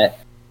 3 helmet,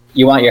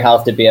 you want your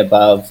health to be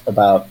above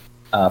about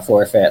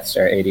 4/5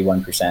 or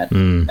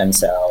 81%. And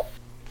so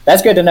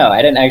that's good to know.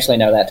 I didn't actually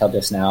know that till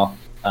just now.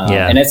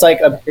 And it's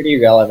like a pretty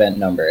relevant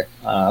number.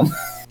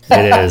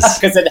 It is.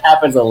 Because it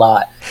happens a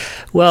lot.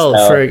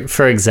 Well,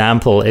 for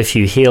example, if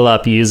you heal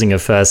up using a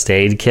first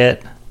aid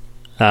kit,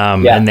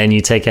 and then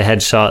you take a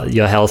headshot,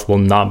 your health will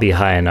not be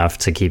high enough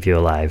to keep you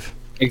alive.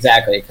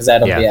 Exactly, because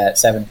that'll be at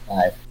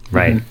 75.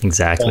 Right,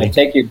 exactly. So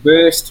take your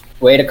boost,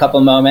 wait a couple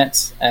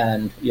moments,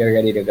 and you're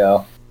ready to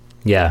go.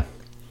 Yeah.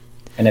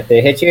 And if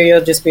they hit you,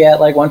 you'll just be at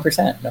like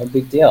 1%. No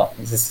big deal.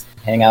 You just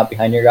hang out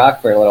behind your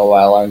rock for a little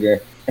while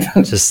longer.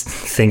 Just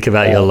think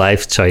about your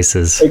life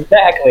choices.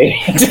 Exactly.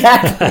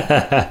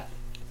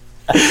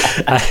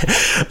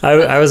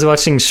 I was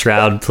watching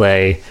Shroud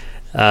play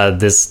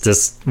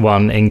this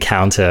one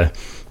encounter,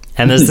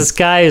 and there's this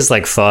guy who's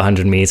like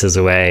 400 meters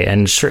away,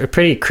 and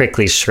pretty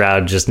quickly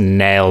Shroud just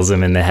nails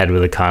him in the head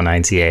with a Kar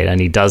 98, and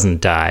he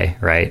doesn't die,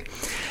 right?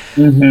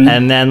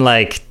 And then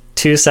like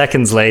 2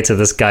 seconds later,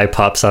 this guy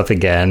pops up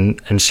again,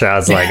 and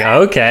Shroud's like,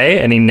 okay,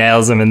 and he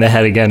nails him in the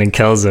head again and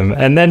kills him.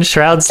 And then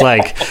Shroud's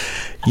like,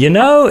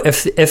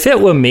 if it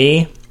were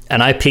me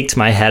and I peeked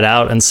my head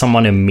out and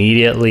someone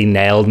immediately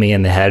nailed me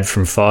in the head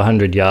from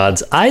 400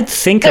 yards, I'd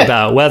think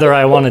about whether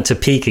I wanted to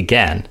peek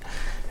again.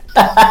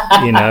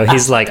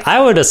 He's like,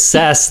 I would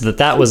assess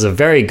that was a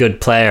very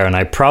good player, and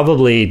I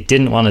probably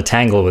didn't want to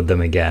tangle with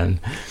them again.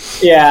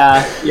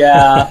 Yeah.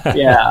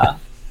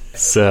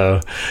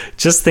 So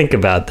just think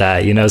about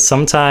that.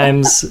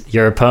 Sometimes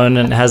your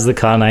opponent has the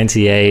Kar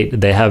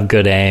 98, they have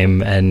good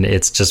aim, and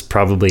it's just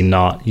probably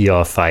not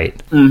your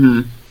fight.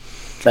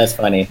 That's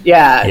funny.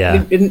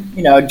 Yeah.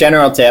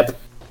 General tip,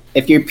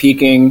 if you're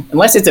peeking,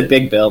 unless it's a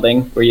big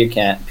building where you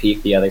can't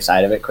peek the other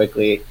side of it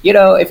quickly,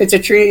 if it's a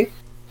tree,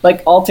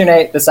 like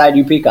alternate the side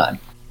you peek on,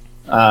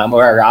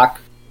 or a rock.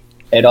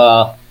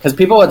 Because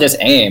people will just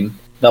aim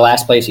the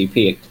last place you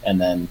peeked, and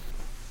then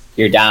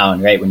you're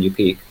down right when you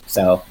peek.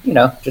 So,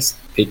 just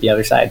peek the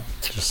other side.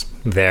 Just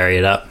vary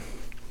it up.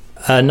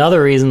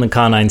 Another reason the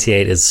Kar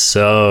 98 is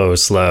so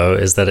slow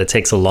is that it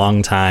takes a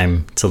long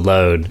time to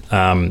load.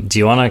 Do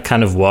you want to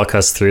kind of walk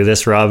us through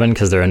this, Robin?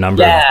 Because there are a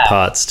number of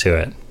parts to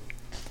it.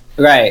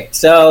 Right.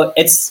 So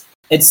it's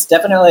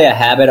definitely a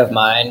habit of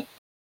mine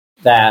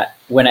that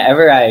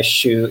whenever I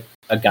shoot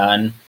a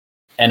gun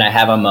and I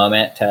have a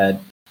moment to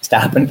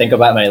stop and think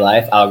about my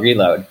life, I'll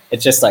reload.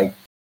 It's just like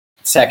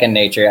second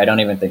nature. I don't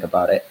even think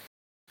about it.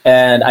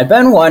 And I've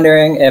been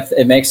wondering if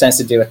it makes sense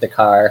to do with the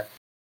car,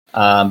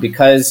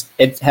 because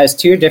it has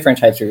two different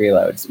types of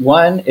reloads.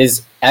 One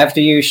is after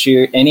you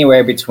shoot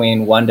anywhere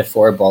between 1 to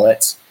 4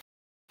 bullets,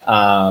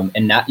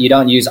 and you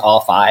don't use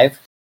all 5,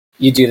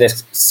 you do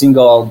this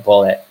single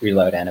bullet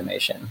reload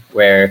animation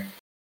where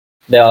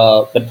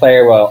the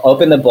player will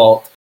open the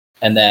bolt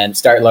and then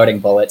start loading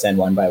bullets in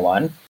one by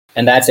one.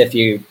 And that's if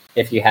you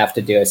have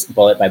to do a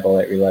bullet by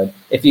bullet reload.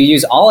 If you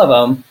use all of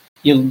them,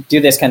 you'll do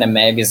this kind of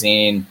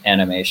magazine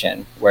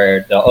animation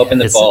where they'll open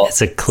the bolt.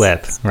 It's a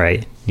clip,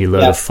 right? You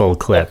load a full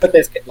clip. Put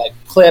this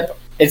clip.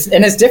 It's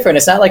different.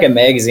 It's not like a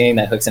magazine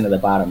that hooks into the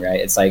bottom, right?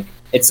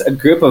 It's a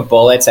group of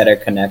bullets that are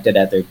connected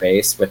at their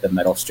base with a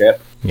metal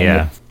strip.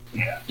 Yeah.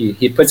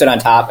 He puts it on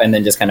top and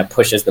then just kind of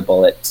pushes the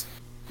bullets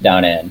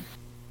down in.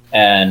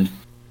 And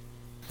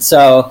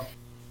so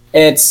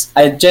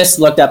I just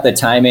looked up the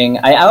timing.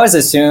 I always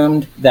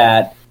assumed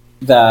that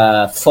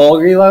the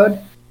full reload,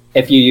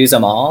 if you use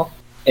them all,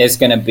 is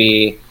going to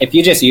be, if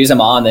you just use them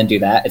all and then do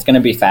that, it's going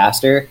to be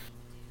faster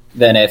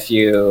than if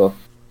you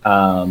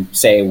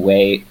say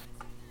wait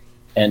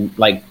and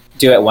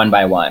do it one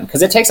by one,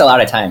 because it takes a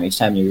lot of time each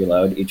time you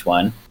reload each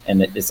one,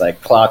 and it's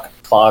like clock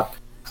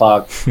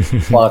to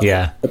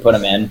put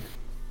them in.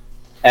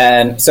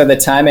 And so the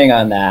timing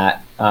on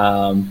that,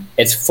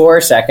 it's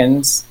 4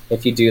 seconds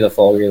if you do the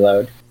full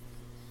reload,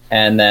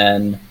 and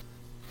then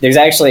there's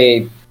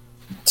actually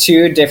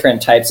two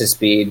different types of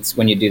speeds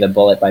when you do the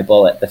bullet by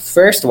bullet. The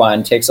first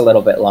one takes a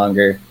little bit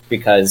longer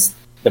because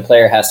the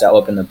player has to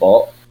open the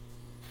bolt,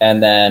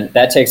 and then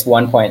that takes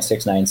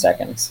 1.69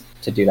 seconds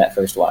to do that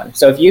first one.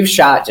 So if you've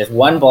shot just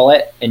one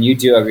bullet and you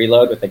do a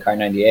reload with the Kar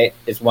 98,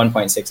 it's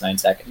 1.69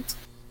 seconds.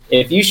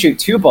 If you shoot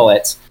two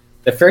bullets,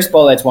 the first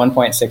bullet's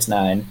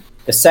 1.69,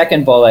 the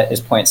second bullet is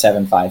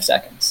 0.75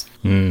 seconds.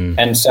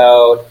 And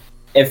so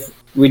if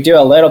we do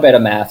a little bit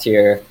of math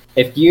here,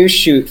 if you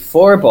shoot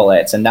 4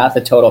 bullets and not the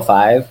total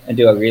 5 and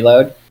do a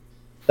reload,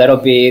 that'll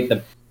be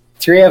the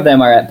 3 of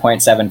them are at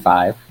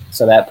 0.75.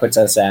 So that puts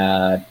us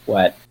at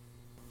what?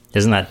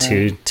 Isn't that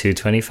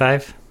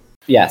 225?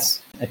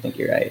 Yes, I think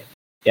you're right.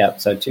 Yep,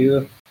 so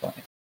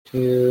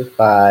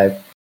 2.25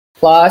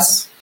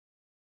 plus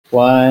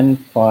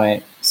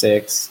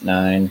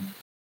 1.69,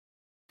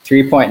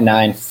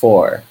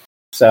 3.94.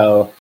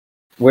 So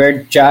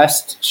we're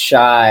just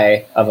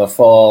shy of a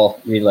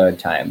full reload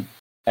time.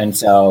 And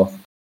so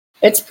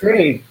it's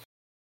pretty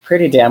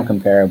damn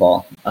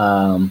comparable.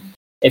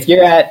 If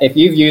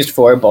you've used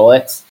 4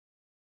 bullets,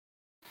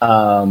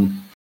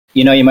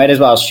 you might as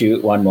well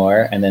shoot one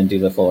more and then do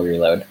the full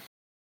reload.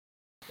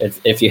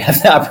 If you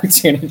have the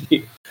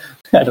opportunity.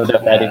 I don't know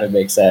if that even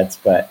makes sense,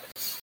 but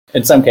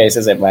in some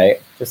cases it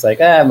might. Just like,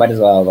 might as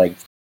well like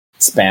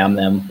spam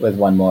them with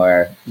one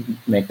more,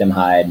 make them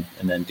hide,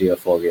 and then do a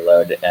full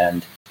reload.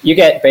 And you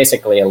get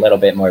basically a little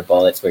bit more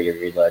bullets for your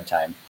reload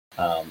time.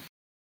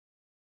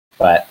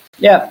 But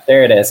yeah,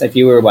 there it is. If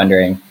you were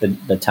wondering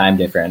the time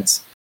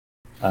difference,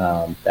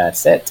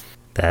 that's it.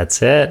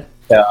 That's it.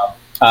 So,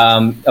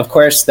 of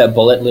course, the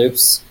bullet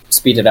loops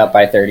speed it up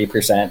by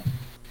 30%,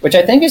 which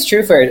I think is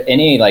true for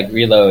any like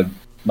reload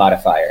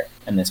modifier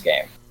in this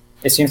game.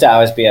 It seems to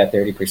always be a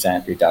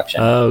 30%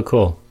 reduction. Oh,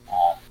 cool.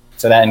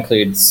 So that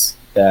includes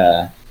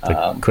the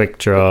quick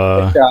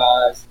draw, quick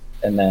draws,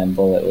 and then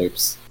bullet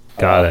loops.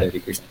 Got it.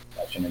 30%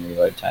 reduction in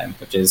reload time,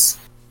 which is,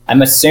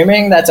 I'm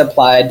assuming that's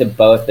applied to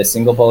both the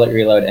single bullet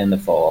reload and the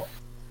full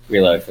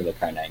reload for the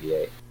Kar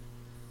 98.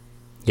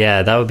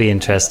 Yeah, that would be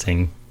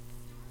interesting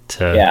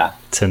to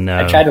know.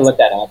 I tried to look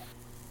that up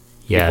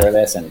before before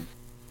this, and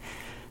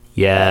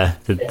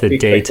the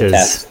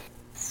data's.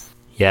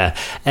 Yeah,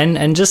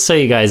 and just so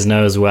you guys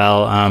know as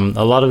well,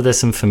 a lot of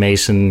this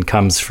information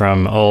comes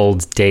from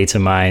old data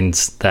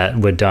mines that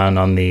were done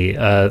on the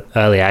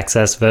early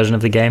access version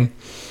of the game.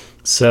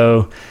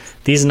 So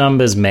these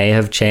numbers may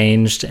have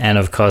changed, and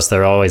of course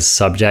they're always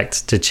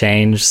subject to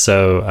change.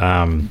 So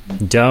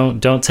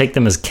don't take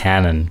them as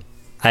canon.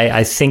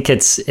 I think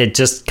it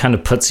just kind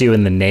of puts you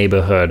in the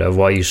neighborhood of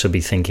what you should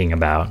be thinking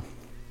about.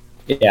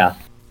 Yeah,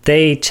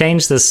 they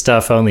change this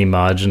stuff only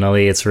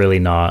marginally. It's really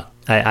not.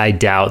 I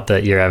doubt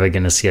that you're ever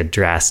going to see a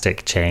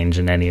drastic change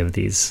in any of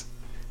these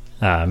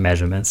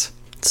measurements.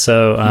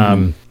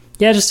 So,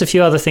 just a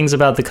few other things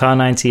about the Kar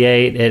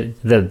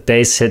 98. The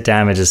base hit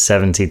damage is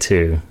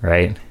 72,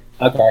 right?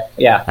 Okay,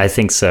 yeah. I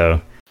think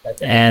so.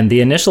 Okay. And the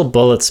initial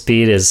bullet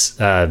speed is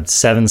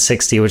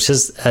 760,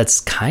 it's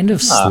kind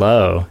of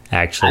slow,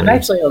 actually. I'm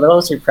actually a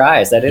little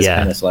surprised. That is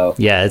kind of slow.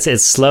 Yeah,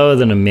 it's slower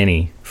than a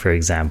Mini, for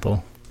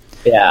example.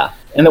 Yeah.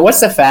 And what's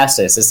the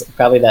fastest? It's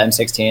probably the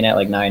M16 at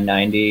like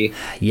 990.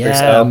 Yeah,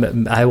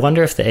 so. I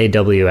wonder if the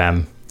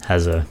AWM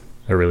has a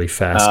really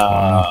fast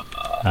one.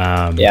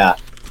 Yeah.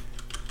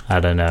 I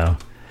don't know.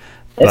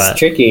 It's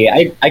tricky.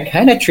 I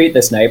kind of treat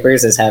the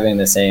snipers as having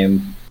the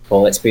same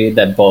bullet speed,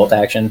 the bolt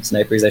action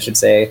snipers, I should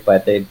say,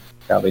 but they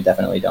probably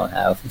definitely don't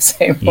have the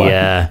same one.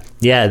 Yeah,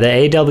 the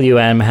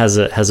AWM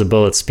has a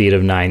bullet speed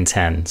of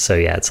 910, so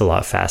yeah, it's a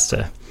lot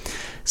faster.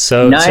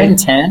 So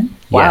 910?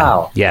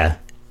 Wow. Yeah.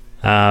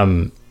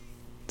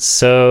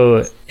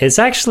 So it's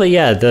actually,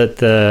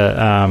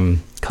 the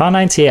Kar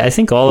 98, I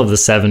think all of the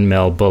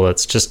 7mm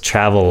bullets just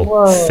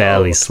travel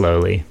fairly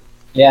slowly.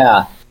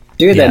 Yeah.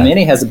 Dude, the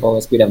Mini has a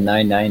bullet speed of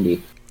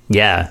 990.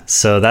 Yeah,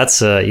 so that's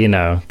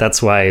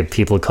that's why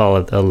people call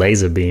it a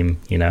laser beam,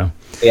 Yeah.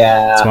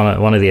 It's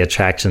one of the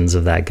attractions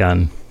of that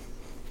gun.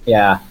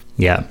 Yeah.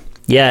 Yeah.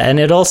 Yeah, and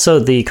it also,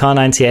 the Kar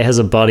 98 has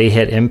a body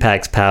hit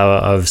impact power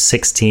of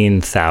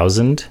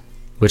 16,000,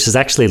 which is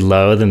actually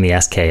lower than the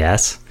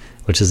SKS,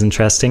 which is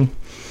interesting.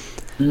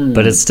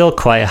 But it's still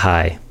quite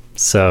high.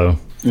 So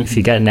if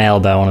you get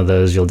nailed by one of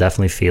those, you'll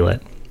definitely feel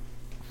it.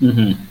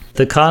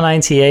 The Kar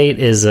 98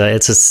 it's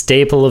a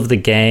staple of the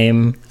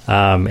game.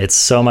 It's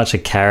so much a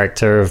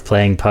character of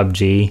playing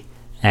PUBG,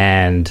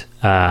 and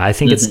I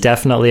think it's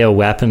definitely a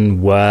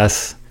weapon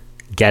worth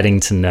getting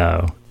to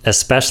know.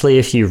 Especially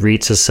if you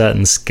reach a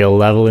certain skill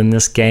level in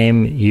this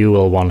game, you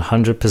will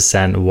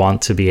 100%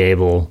 want to be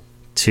able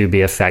to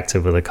be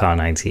effective with a Kar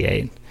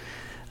 98.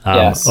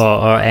 Yes.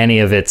 Or any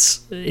of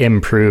its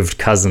improved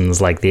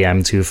cousins like the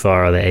M24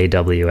 or the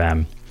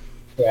AWM.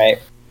 Right.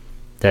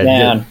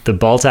 The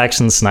bolt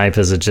action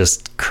snipers are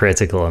just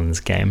critical in this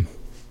game.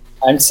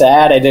 I'm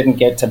sad I didn't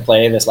get to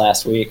play this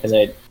last week,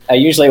 because I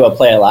usually will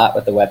play a lot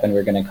with the weapon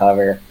we're going to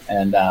cover,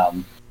 and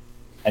I'm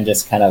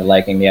just kind of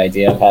liking the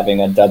idea of having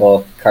a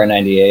double Kar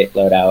 98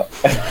 loadout.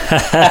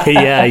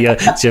 Yeah,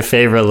 it's your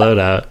favorite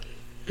loadout.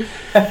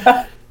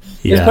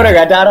 Just put a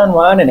red dot on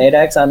one and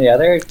 8x on the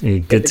other. You're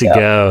good to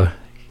go.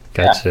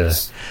 Gotcha. Yeah.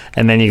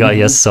 And then you got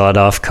your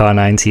sawed-off Kar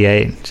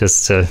 98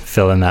 just to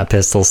fill in that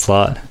pistol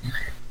slot.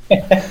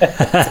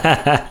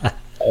 I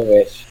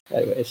wish.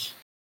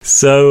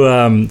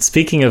 So,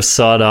 speaking of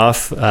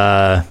sawed-off,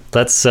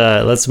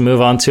 let's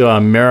move on to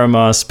our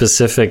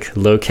Miramar-specific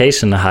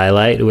location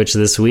highlight, which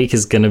this week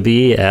is going to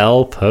be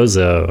El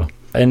Pozo.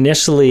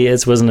 Initially,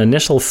 it was an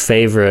initial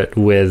favorite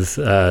with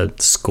a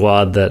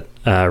squad that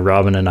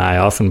Robin and I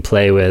often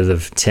play with,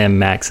 of Tim,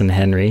 Max, and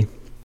Henry.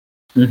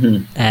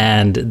 Mm-hmm.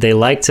 And they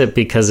liked it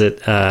because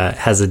it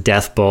has a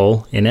death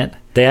bowl in it.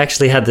 They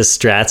actually had this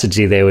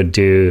strategy they would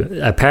do.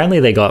 Apparently,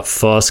 they got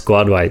 4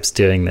 squad wipes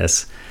doing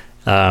this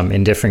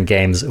in different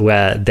games,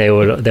 where they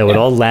would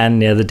all land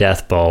near the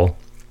death bowl,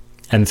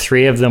 and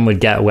 3 of them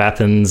would get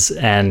weapons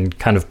and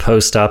kind of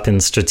post up in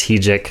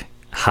strategic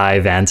high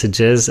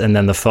vantages, and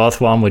then the 4th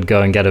one would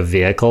go and get a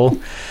vehicle,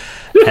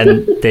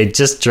 and they'd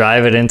just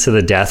drive it into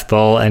the death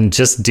bowl and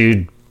just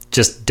do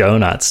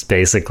donuts,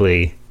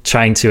 basically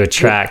trying to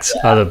attract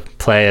other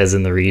players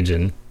in the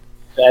region.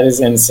 That is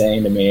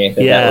insane to me.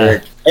 That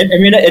worked. I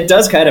mean, it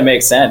does kind of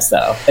make sense,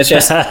 though. It's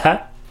just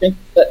I think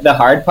the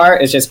hard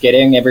part is just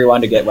getting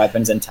everyone to get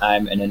weapons in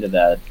time and into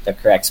the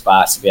correct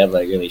spots to be able to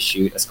really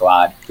shoot a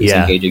squad who's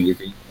engaging your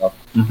vehicle.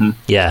 Mm-hmm.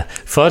 Yeah.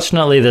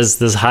 Fortunately,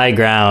 there's high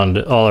ground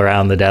all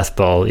around the death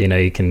bowl. You know,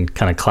 you can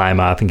kind of climb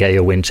up and get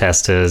your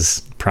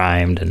Winchesters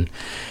primed, and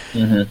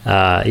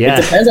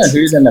it depends on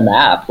who's in the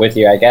map with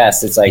you, I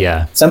guess. It's like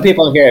some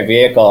people hear a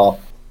vehicle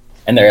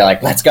and they're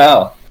like, "Let's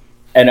go,"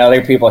 and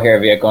other people hear a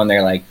vehicle and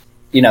they're like,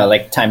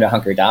 like time to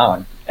hunker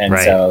down. And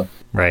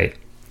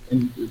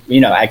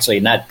actually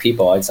not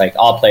people. It's like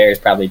all players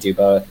probably do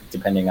both,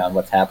 depending on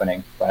what's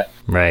happening. But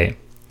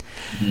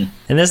and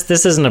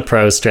this isn't a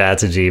pro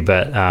strategy,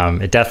 but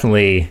it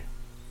definitely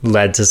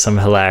led to some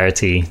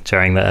hilarity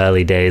during the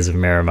early days of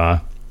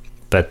Miramar.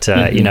 But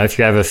if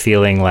you're ever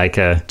feeling like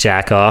a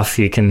jack off,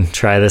 you can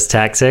try this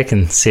tactic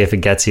and see if it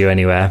gets you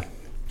anywhere.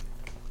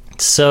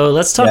 So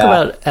let's talk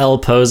about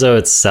El Pozo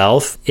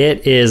itself.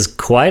 It is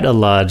quite a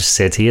large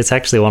city. It's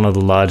actually one of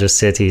the largest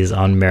cities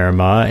on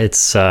Miramar.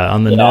 It's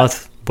on the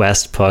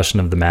northwest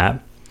portion of the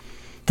map.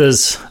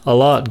 There's a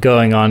lot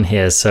going on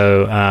here.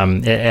 So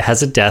it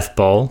has a death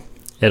bowl.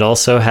 It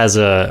also has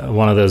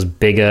one of those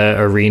bigger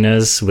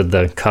arenas with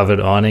the covered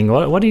awning.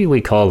 What do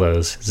we call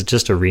those? Is it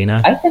just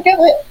arena? I forget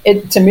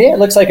to me, it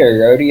looks like a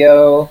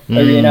rodeo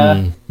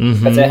arena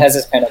because it has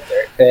this kind of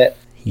dirt pit.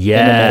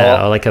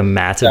 Yeah, or like a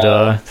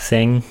matador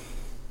thing.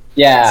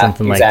 Yeah,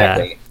 something like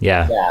that.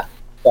 Yeah.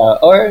 So,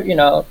 or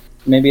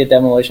maybe a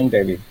demolition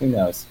derby. Who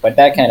knows? But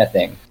that kind of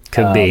thing.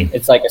 Could be.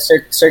 It's like a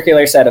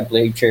circular set of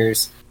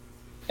bleachers,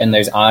 and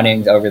there's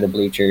awnings over the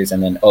bleachers,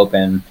 and then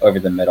open over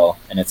the middle,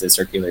 and it's a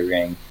circular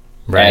ring.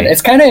 Right. And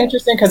it's kind of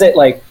interesting because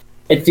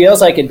it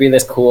feels like it'd be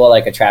this cool,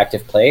 like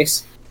attractive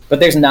place, but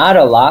there's not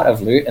a lot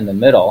of loot in the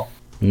middle.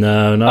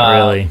 No, not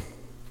really.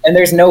 And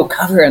there's no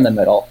cover in the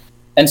middle.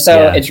 And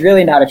so it's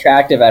really not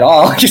attractive at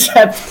all,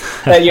 except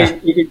that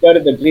you could go to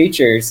the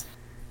bleachers,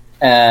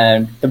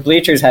 and the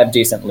bleachers have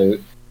decent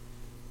loot,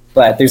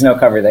 but there's no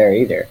cover there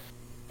either.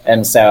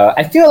 And so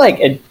I feel like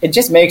it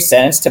just makes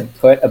sense to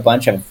put a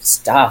bunch of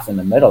stuff in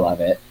the middle of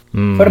it.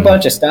 Put a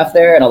bunch of stuff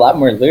there and a lot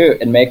more loot,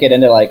 and make it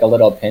into like a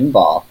little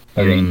pinball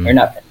arena, or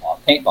not pinball,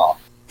 paintball.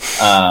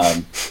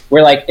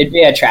 Where like it'd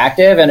be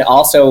attractive and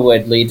also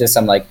would lead to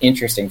some like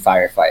interesting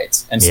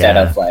firefights instead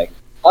of like,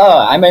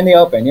 oh, I'm in the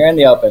open, you're in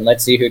the open,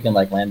 let's see who can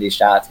like land these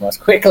shots most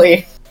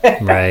quickly.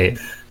 Right.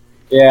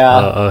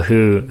 Yeah.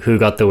 Who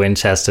got the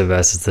Winchester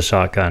versus the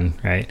shotgun,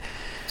 right?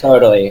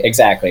 Totally,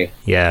 exactly.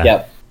 Yeah.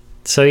 Yep.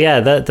 So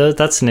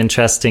that's an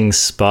interesting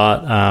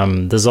spot.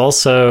 There's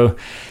also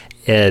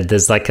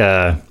there's like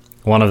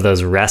one of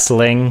those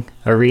wrestling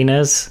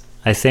arenas.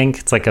 I think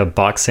it's like a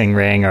boxing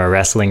ring or a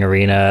wrestling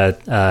arena,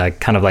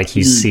 kind of like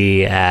you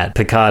see at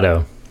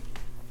Picado.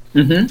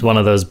 It's one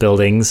of those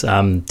buildings.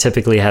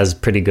 Typically has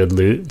pretty good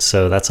loot,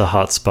 so that's a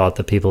hot spot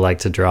that people like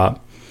to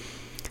drop.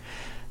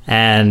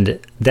 And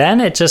then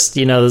it just,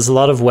 there's a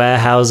lot of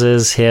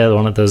warehouses here,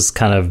 one of those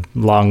kind of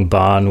long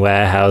barn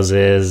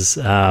warehouses,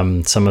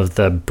 some of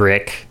the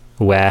brick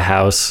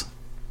warehouse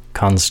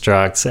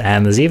constructs,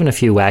 and there's even a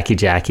few wacky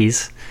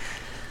jackies.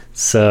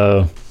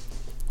 So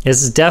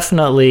this is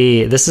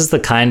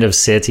the kind of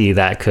city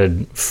that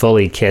could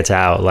fully kit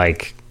out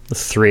like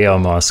 3 or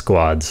more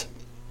squads.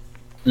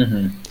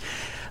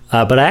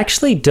 But I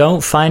actually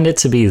don't find it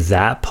to be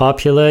that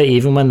popular.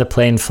 Even when the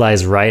plane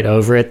flies right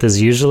over it,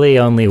 there's usually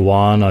only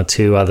 1 or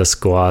 2 other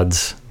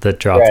squads that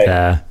drop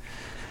there.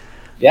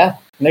 Yeah,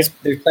 and there's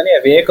plenty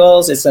of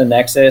vehicles. It's a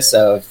nexus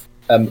of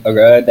a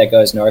road that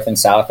goes north and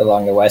south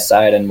along the west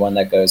side, and one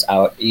that goes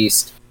out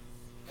east,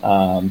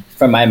 from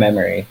my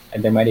memory.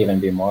 And there might even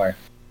be more.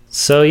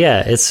 So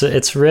yeah,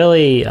 it's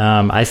really,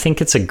 I think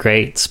it's a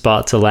great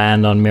spot to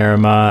land on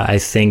Miramar. I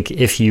think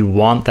if you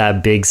want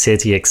that big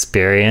city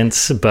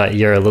experience, but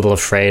you're a little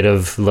afraid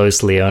of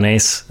Los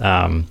Leones,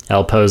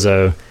 El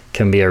Pozo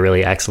can be a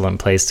really excellent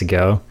place to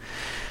go.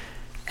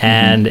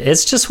 And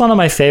it's just one of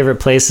my favorite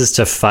places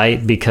to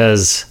fight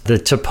because the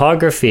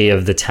topography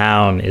of the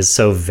town is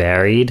so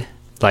varied.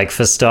 Like,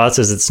 for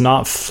starters, it's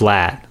not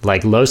flat.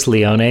 Like, Los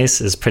Leones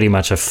is pretty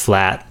much a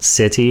flat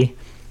city,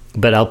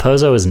 but El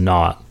Pozo is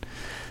not.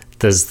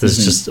 There's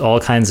just all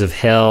kinds of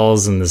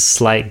hills, and there's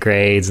slight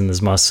grades, and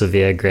there's more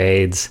severe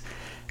grades.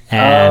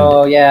 And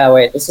oh, yeah,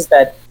 wait, this is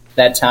that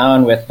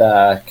town with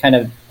the kind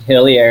of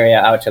hilly area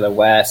out to the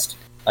west,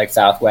 like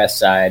southwest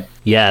side.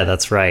 yeah,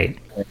 that's right.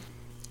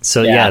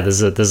 So Yeah.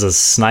 there's a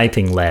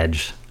sniping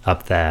ledge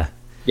up there.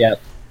 Yep.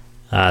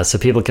 So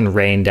people can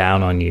rain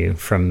down on you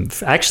from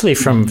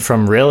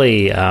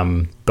really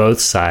both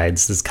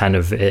sides. It's kind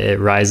of, it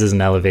rises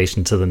in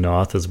elevation to the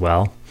north as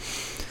well.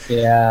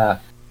 Yeah.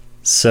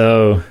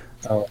 So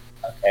Oh,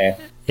 okay.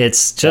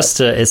 it's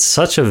just it's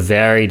such a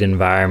varied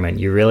environment.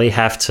 You really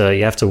have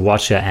to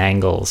watch your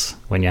angles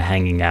when you're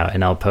hanging out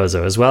in El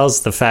Pozo, as well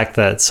as the fact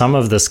that some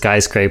of the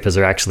skyscrapers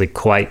are actually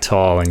quite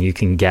tall and you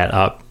can get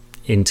up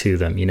into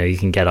them. You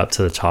can get up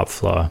to the top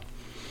floor.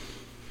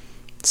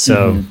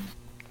 So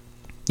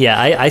yeah,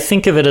 I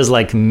think of it as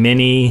like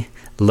mini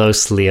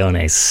Los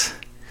Leones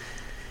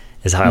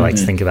is how I like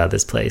to think about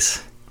this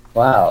place.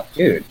 Wow,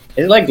 dude.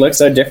 It like looks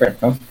so different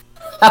from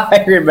how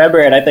I remember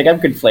it. I think I'm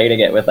conflating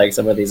it with like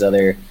some of these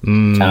other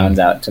towns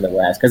out to the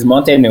west. Because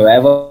Monte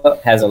Nuevo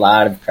has a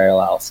lot of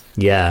parallels.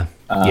 Yeah.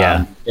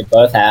 They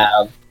both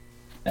have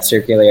a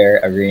circular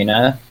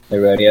arena, the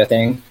rodeo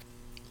thing.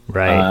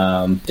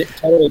 Right.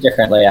 Totally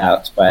different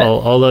layouts, but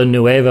Although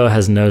Nuevo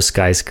has no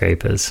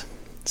skyscrapers,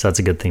 so that's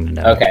a good thing to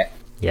know. okay.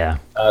 Yeah.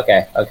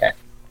 Okay.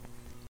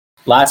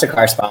 Lots of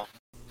car spots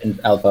in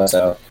El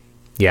Pozo.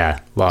 Yeah,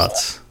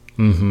 lots.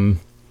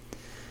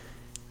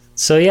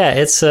 So yeah,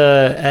 it's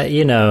I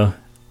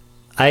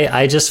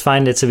just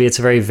find it to be, it's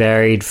a very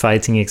varied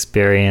fighting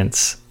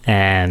experience,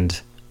 and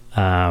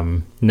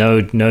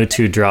no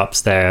two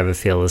drops there ever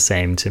feel the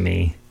same to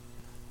me.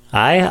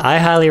 I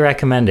highly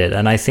recommend it,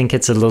 and I think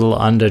it's a little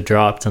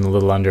underdropped and a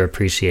little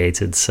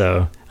underappreciated,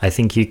 so I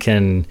think it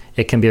can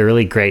be a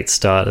really great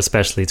start,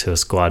 especially to a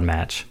squad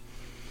match.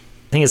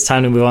 I think it's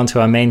time to move on to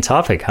our main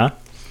topic, huh?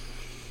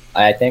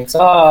 I think so.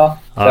 All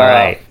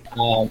right.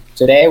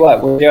 Today,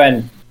 what we're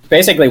doing,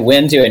 basically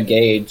when to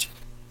engage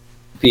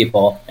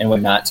people and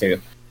when not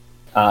to.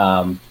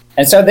 And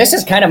so this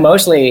is kind of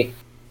mostly,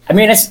 I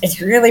mean,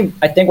 it's really,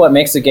 I think what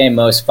makes the game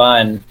most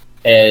fun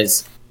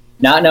is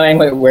not knowing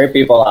where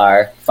people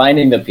are,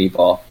 finding the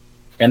people,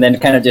 and then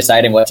kind of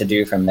deciding what to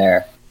do from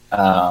there.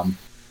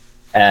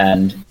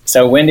 And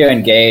so when to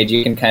engage,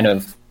 you can kind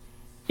of,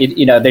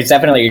 there's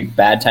definitely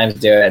bad times to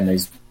do it and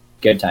there's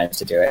good times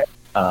to do it,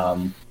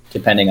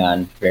 depending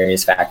on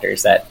various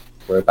factors that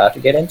we're about to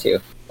get into.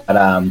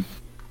 But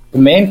the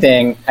main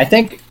thing, I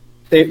think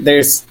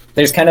there's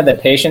kind of the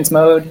patience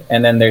mode,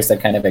 and then there's the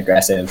kind of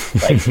aggressive,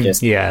 like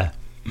just Yeah.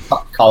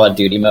 Call of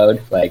Duty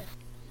mode, like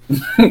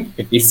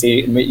if you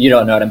see, you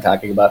don't know what I'm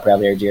talking about,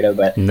 probably, or Judo,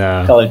 but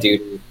No. Call of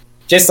Duty,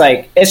 just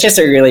like, it's just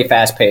a really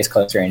fast-paced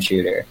close range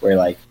shooter where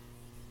like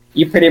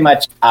you pretty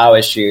much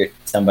always shoot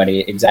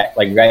somebody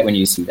like right when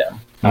you see them.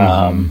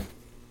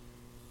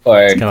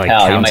 Or It's kind of like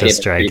hell, you might even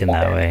Counter-Strike in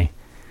that pre-fire. way.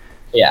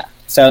 Yeah.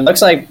 So it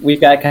looks like we've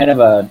got kind of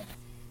a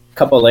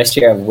couple lists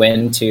here of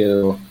when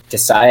to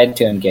decide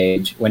to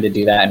engage, when to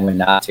do that, and when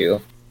not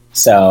to.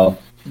 So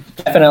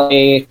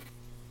definitely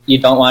you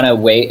don't want to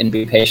wait and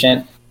be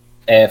patient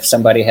if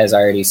somebody has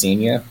already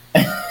seen you.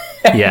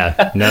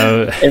 Yeah.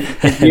 No.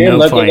 If you're no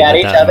looking point at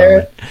each that other,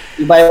 moment.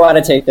 you might want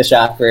to take the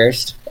shot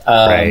first.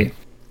 Right.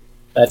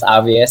 That's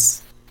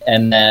obvious.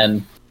 And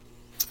then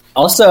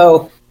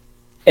also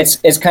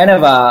it's kind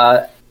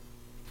of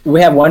we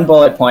have one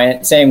bullet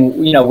point saying,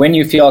 when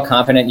you feel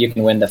confident you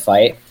can win the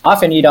fight.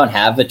 Often you don't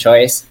have the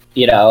choice.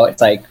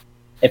 It's like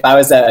if I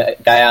was the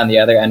guy on the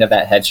other end of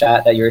that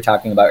headshot that you were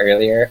talking about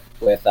earlier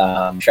with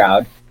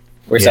Shroud,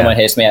 where someone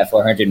hits me at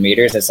 400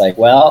 meters, it's like,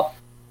 well,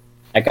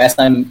 I guess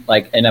I'm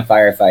like in a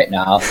firefight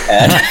now.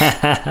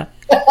 And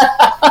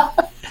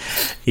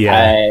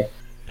Yeah.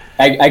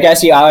 I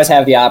guess you always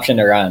have the option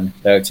to run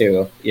though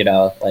too,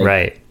 like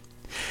Right.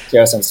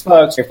 throw some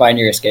smokes or find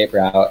your escape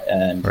route,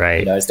 and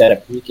Right. instead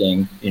of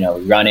peeking,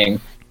 running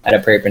at a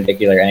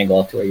perpendicular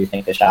angle to where you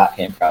think the shot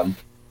came from.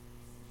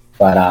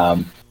 But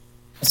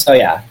so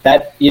yeah,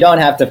 that you don't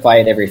have to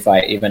fight every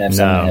fight, even if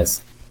someone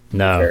has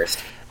No. first.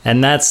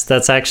 And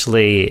that's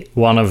actually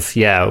one of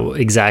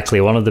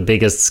the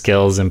biggest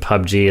skills in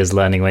PUBG is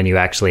learning when you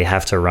actually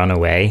have to run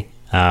away,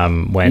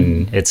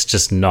 when it's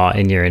just not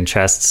in your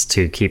interests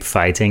to keep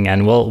fighting,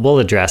 and we'll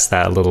address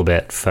that a little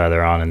bit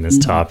further on in this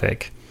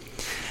topic.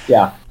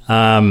 Yeah.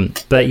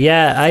 But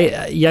yeah,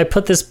 I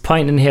put this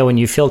point in here: when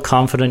you feel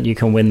confident you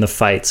can win the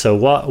fight. So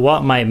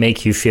what might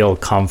make you feel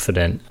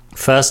confident?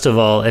 First of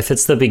all, if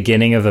it's the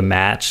beginning of a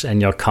match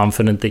and you're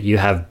confident that you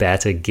have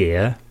better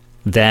gear,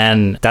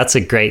 then that's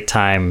a great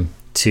time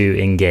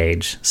to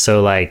engage.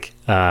 So like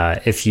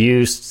if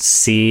you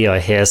see or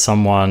hear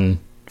someone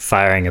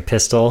firing a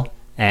pistol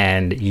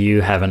and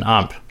you have an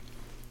ump,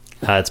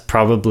 it's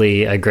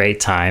probably a great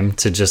time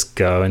to just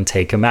go and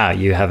take them out.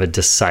 You have a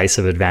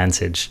decisive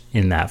advantage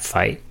in that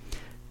fight.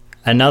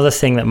 Another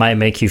thing that might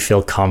make you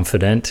feel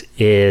confident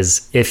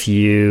is if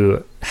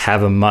you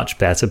have a much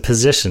better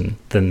position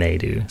than they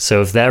do.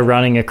 So if they're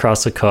running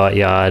across a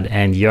courtyard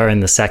and you're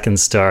in the second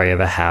story of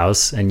a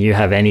house and you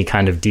have any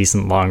kind of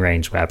decent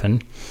long-range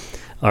weapon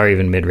or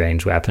even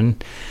mid-range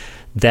weapon,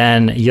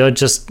 then you're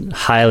just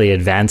highly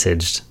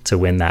advantaged to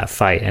win that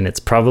fight. And it's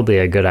probably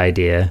a good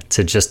idea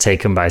to just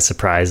take them by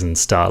surprise and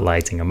start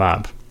lighting them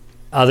up.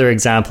 Other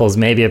examples,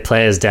 maybe a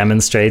player's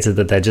demonstrated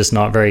that they're just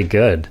not very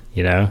good,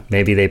 you know?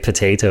 Maybe they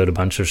potatoed a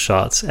bunch of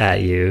shots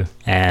at you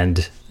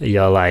and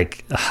you're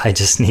like, I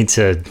just need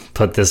to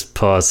put this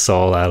poor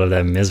soul out of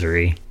their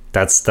misery.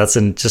 That's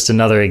just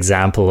another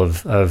example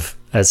of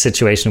a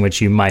situation in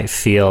which you might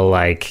feel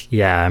like,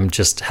 yeah, I'm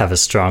just have a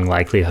strong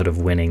likelihood of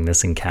winning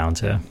this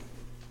encounter.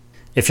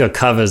 If your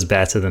cover's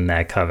better than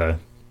their cover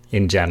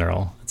in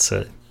general, it's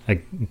a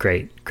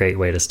great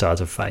way to start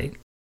a fight.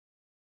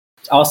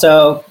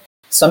 Also,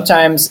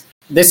 sometimes,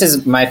 this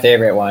is my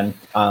favorite one,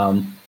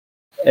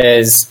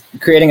 is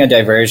creating a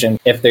diversion.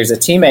 If there's a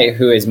teammate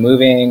who is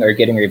moving or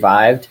getting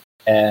revived,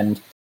 and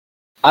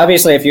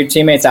obviously if your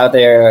teammate's out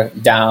there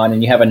down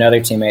and you have another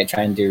teammate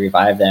trying to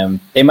revive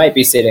them, they might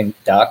be sitting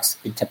ducks,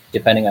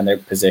 depending on their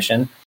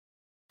position,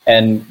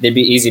 and they'd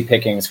be easy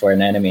pickings for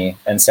an enemy.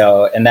 And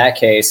so in that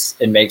case,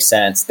 it makes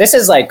sense. This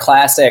is like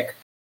classic,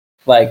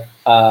 like,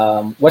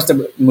 what's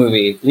the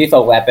movie?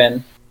 Lethal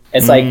Weapon.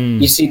 It's like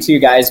you see two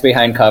guys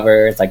behind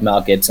cover. It's like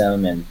Mel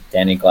Gibson and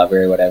Danny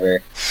Glover or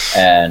whatever.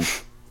 And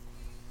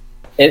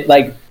it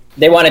like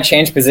they want to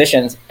change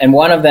positions. And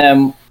one of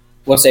them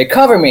will say,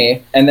 cover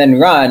me, and then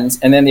runs.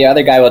 And then the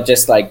other guy will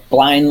just like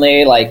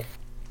blindly like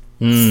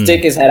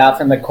stick his head out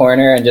from the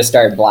corner and just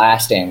start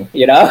blasting,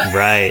 you know?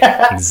 Right,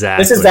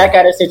 exactly. This is that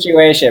kind of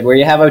situation where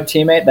you have a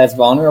teammate that's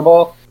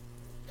vulnerable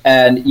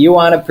and you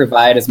want to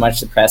provide as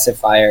much suppressive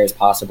fire as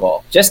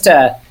possible just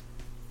to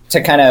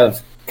kind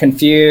of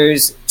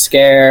confuse,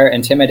 scare,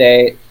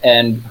 intimidate,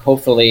 and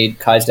hopefully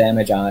cause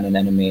damage on an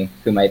enemy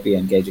who might be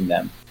engaging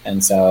them.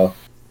 And so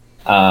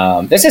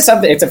this is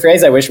something, it's a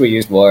phrase I wish we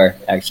used more,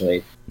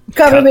 actually.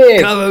 Cover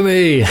me! Cover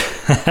me!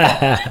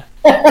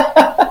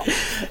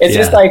 It's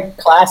just like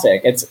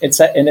classic. It's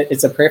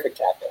a perfect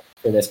tactic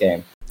for this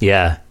game.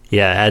 Yeah,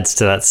 adds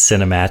to that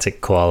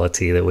cinematic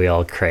quality that we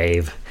all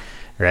crave,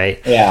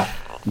 right? Yeah.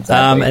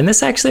 Exactly. And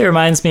this actually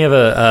reminds me of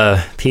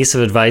a piece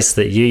of advice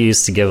that you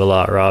used to give a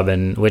lot,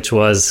 Robin, which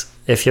was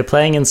if you're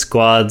playing in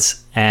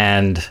squads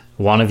and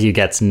one of you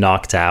gets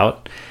knocked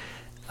out,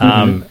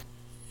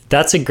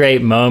 that's a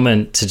great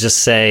moment to just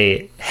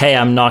say, hey,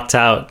 I'm knocked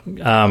out,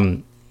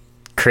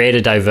 create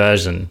a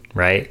diversion,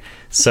 right?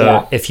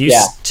 So if you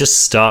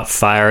just stop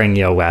firing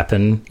your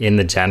weapon in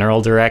the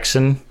general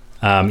direction,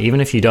 even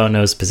if you don't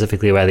know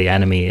specifically where the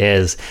enemy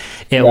is,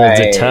 it will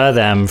deter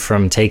them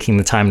from taking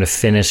the time to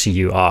finish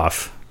you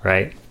off,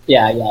 right?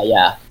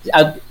 Yeah.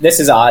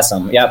 This is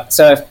awesome. Yep.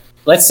 So if,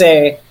 let's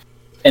say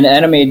an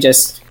enemy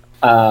just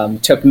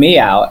took me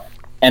out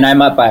and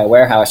I'm up by a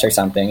warehouse or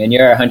something and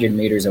you're 100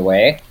 meters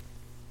away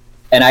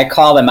and I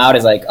call them out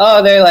as like,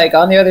 oh, they're like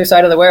on the other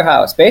side of the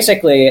warehouse.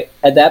 Basically,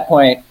 at that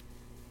point,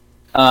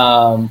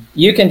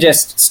 you can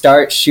just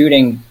start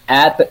shooting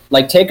at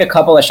take a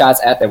couple of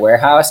shots at the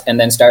warehouse and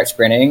then start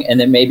sprinting and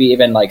then maybe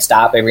even like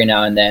stop every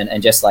now and then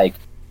and just like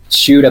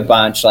shoot a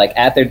bunch like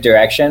at their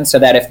direction so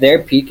that if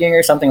they're peeking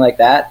or something like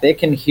that, they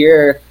can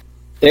hear,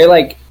 they're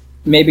like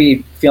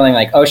maybe feeling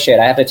like, oh shit,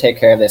 I have to take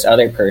care of this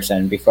other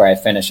person before I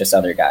finish this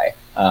other guy.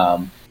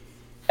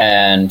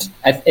 And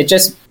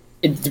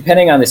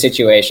depending on the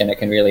situation, it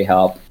can really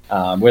help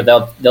where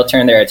they'll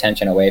turn their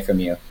attention away from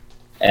you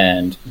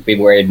and be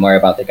worried more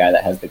about the guy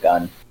that has the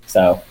gun.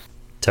 So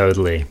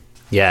totally.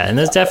 Yeah, and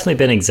there's definitely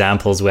been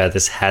examples where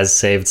this has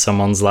saved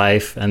someone's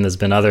life, and there's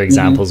been other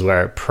examples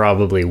where it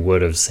probably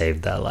would have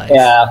saved their life.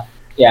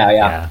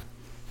 Yeah.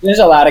 There's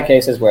a lot of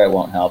cases where it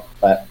won't help,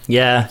 but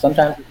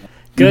sometimes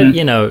good,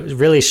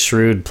 really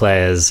shrewd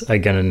players are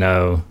going to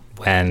know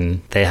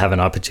when they have an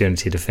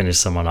opportunity to finish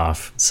someone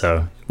off. So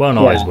it won't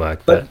always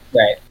work, but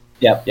right.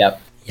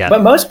 Yep.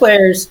 But most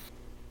players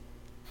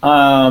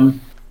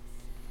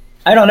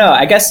I don't know.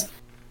 I guess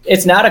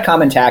it's not a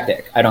common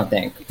tactic, I don't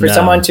think. For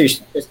someone to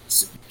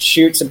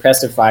shoot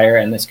suppressive fire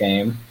in this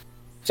game,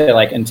 to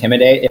like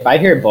intimidate, if I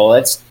hear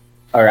bullets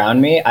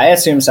around me, I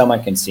assume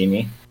someone can see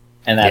me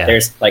and that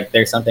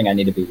there's something I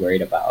need to be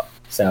worried about.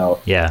 So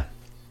Yeah,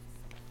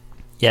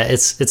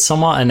 it's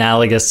somewhat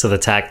analogous to the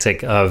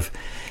tactic of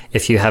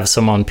if you have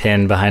someone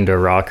pinned behind a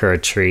rock or a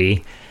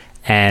tree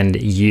and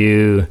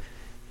you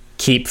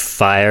keep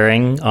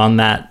firing on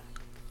that,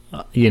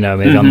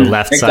 maybe on the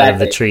left side of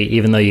the tree,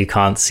 even though you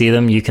can't see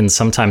them, you can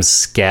sometimes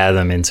scare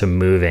them into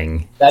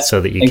moving so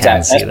that you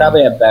can see them. That's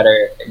probably a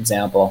better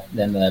example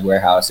than the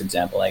warehouse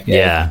example I gave.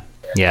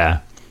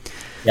 Yeah.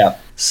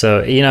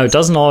 So, it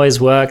doesn't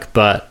always work,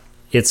 but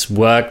it's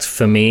worked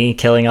for me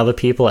killing other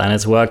people and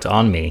it's worked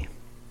on me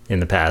in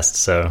the past.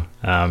 So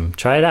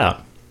try it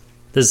out.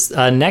 This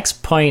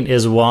next point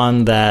is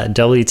one that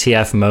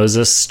WTF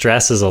Moses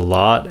stresses a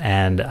lot,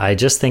 and I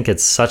just think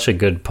it's such a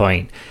good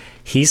point.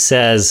 He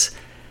says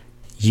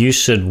you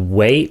should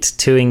wait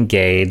to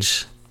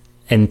engage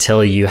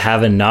until you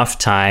have enough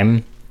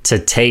time to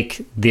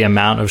take the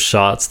amount of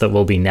shots that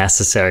will be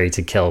necessary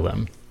to kill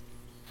them.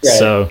 Right.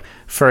 So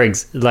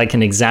like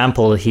an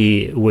example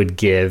he would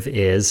give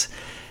is,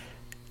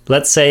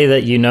 let's say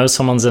that you know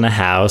someone's in a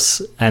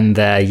house and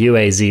their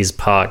UAZ's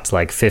parked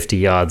like 50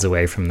 yards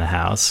away from the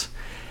house,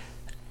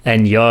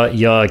 and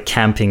you're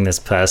camping this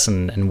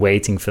person and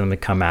waiting for them to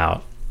come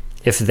out.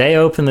 If they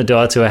open the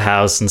door to a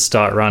house and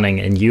start running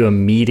and you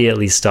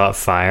immediately start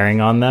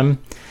firing on them,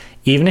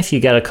 even if you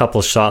get a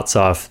couple shots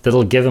off,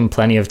 that'll give them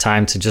plenty of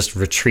time to just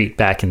retreat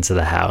back into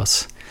the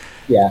house.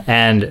 Yeah.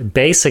 And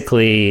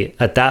basically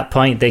at that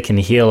point they can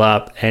heal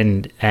up,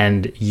 and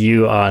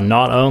you are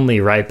not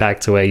only right back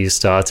to where you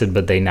started,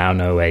 but they now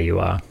know where you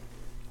are.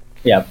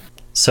 Yep.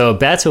 So a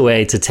better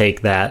way to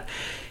take that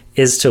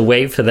is to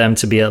wait for them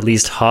to be at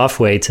least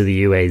halfway to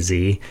the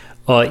UAZ,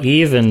 or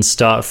even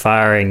start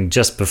firing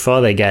just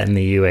before they get in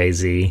the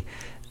UAZ,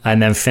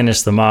 and then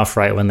finish them off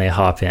right when they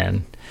hop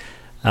in.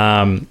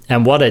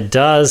 And what it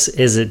does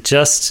is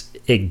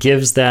it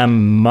gives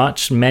them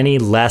many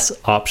less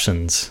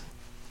options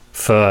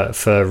for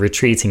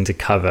retreating to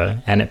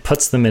cover, and it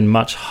puts them in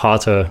much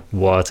hotter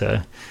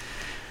water.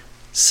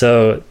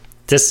 So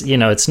this,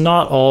 it's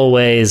not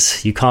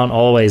always, you can't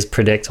always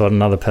predict what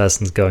another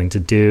person's going to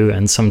do,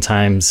 and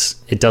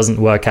sometimes it doesn't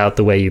work out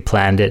the way you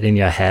planned it in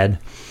your head.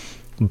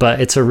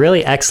 But it's a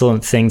really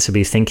excellent thing to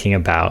be thinking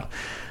about.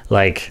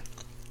 Like,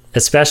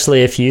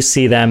 especially if you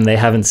see them, they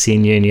haven't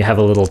seen you, and you have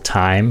a little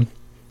time,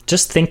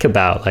 just think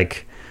about,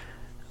 like,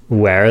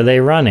 where are they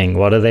running?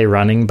 What are they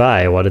running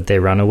by? What did they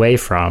run away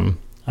from?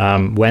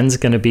 When's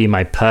going to be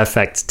my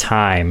perfect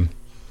time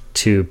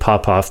to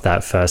pop off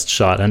that first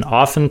shot? And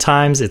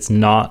oftentimes it's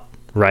not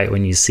right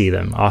when you see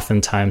them.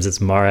 Oftentimes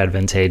it's more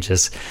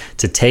advantageous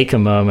to take a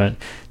moment,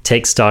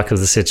 take stock of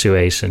the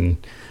situation,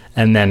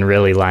 and then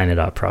really line it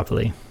up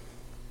properly.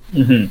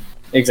 Mm-hmm.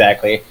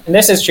 Exactly. And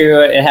this is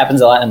true. It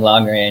happens a lot in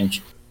long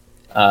range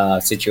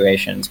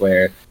situations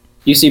where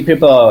you see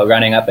people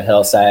running up a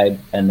hillside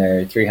and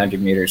they're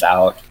 300 meters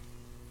out,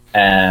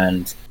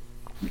 and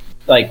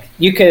like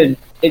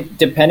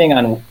depending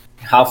on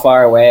how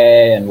far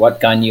away and what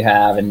gun you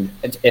have, and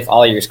if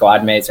all your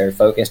squad mates are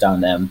focused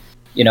on them,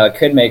 it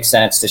could make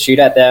sense to shoot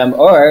at them,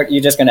 or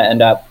you're just going to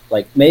end up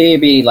like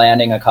maybe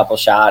landing a couple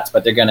shots,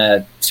 but they're going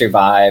to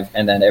survive,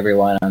 and then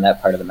everyone on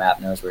that part of the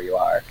map knows where you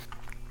are.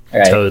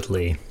 Right?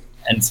 Totally.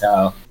 And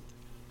so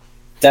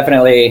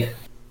definitely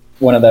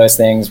one of those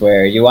things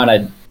where you want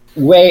to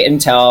wait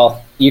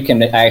until you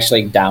can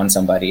actually down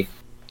somebody.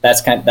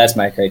 That's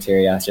my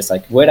criteria. It's just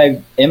like,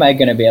 am I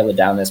going to be able to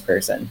down this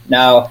person?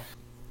 Now,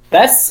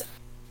 there's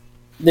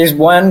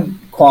one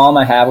qualm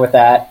I have with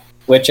that,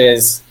 which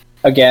is,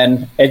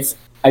 again,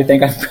 I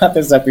think I've brought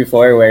this up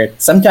before, where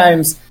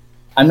sometimes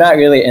I'm not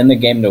really in the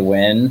game to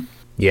win.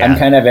 Yeah. I'm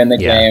kind of in the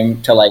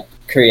game to like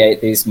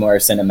create these more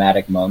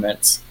cinematic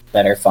moments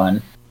that are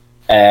fun.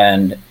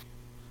 And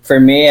for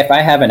me, if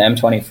I have an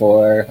M24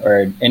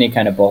 or any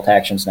kind of bolt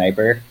action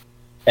sniper,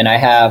 and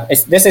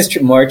this is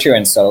more true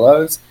in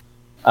solos,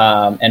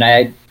 and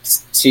I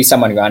see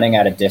someone running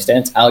at a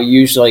distance, I'll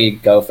usually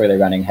go for the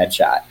running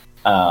headshot,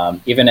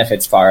 even if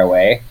it's far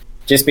away,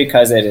 just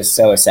because it is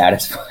so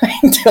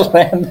satisfying to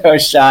land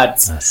those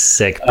shots.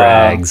 Sick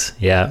brags.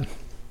 Yeah.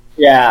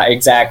 Yeah,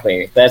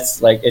 exactly.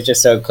 That's like, it's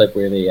just so clip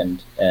worthy,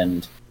 and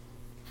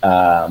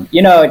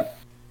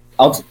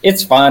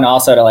it's fun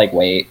also to like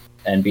wait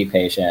and be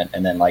patient,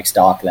 and then like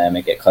stalk them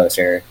and get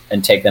closer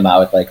and take them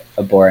out with like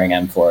a boring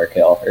M4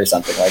 kill or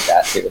something like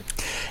that too.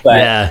 But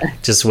yeah,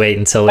 just wait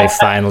until they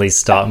finally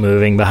stop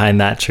moving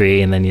behind that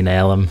tree, and then you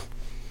nail them.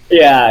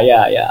 Yeah.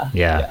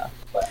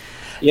 But,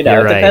 it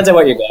depends on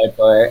what you're going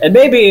for. And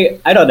maybe,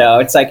 I don't know,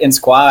 it's like in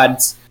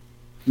squads,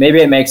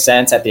 maybe it makes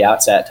sense at the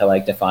outset to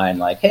like define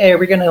like, hey, are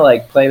we gonna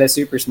like play this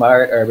super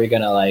smart, or are we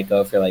gonna like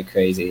go for like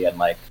crazy and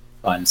like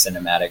fun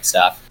cinematic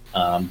stuff?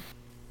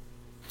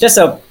 Just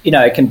so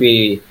it can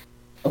be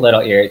a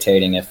little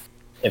irritating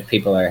if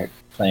people are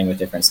playing with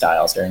different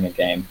styles during a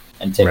game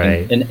and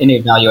taking and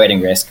evaluating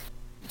risk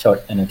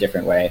in a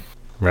different way.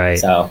 Right.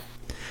 So,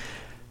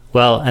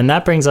 well, and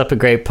that brings up a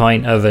great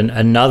point of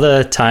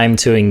another time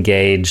to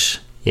engage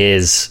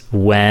is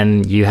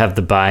when you have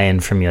the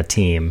buy-in from your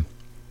team.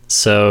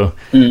 So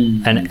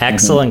an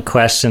excellent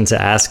question to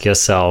ask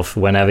yourself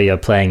whenever you're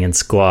playing in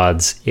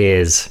squads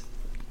is,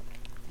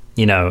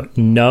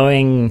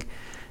 knowing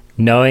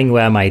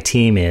where my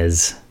team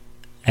is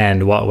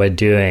and what we're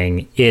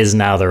doing, is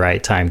now the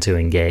right time to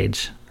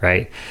engage,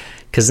 right?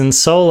 Because in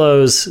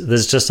solos,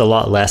 there's just a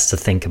lot less to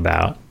think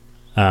about.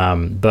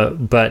 But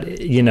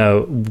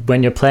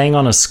when you're playing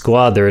on a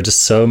squad, there are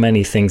just so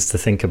many things to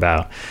think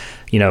about.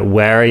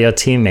 Where are your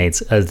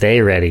teammates? Are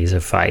they ready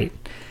to fight?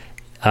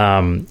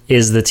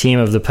 Is the team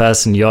of the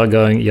person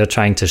you're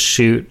trying to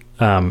shoot,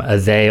 are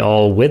they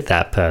all with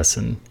that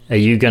person? Are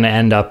you going to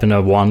end up in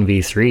a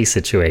 1v3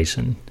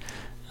 situation?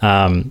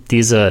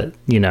 These are,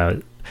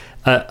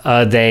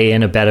 are they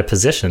in a better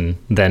position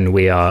than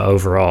we are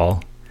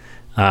overall?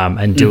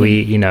 And do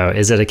we,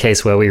 is it a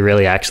case where we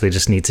really actually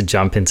just need to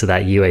jump into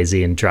that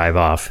UAZ and drive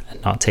off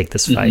and not take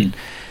this fight?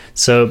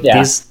 So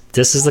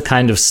this is the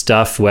kind of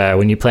stuff where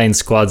when you play in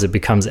squads, it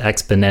becomes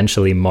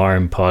exponentially more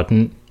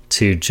important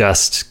to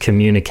just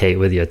communicate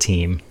with your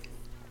team.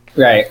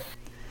 Right.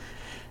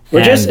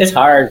 Which is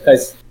hard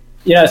because,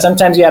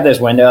 sometimes you have this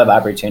window of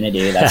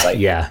opportunity that's like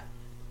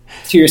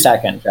 2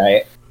 seconds,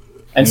 right?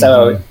 And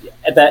so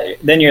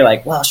then you're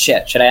like, well,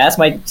 shit, should I ask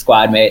my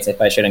squad mates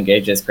if I should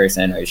engage this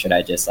person or should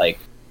I just like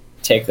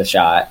take the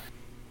shot?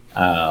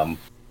 And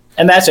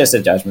that's just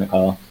a judgment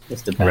call.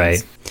 Just depends.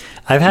 Right.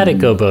 I've had it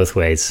go both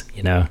ways,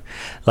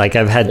 like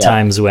I've had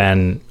times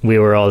when we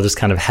were all just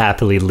kind of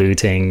happily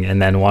looting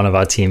and then one of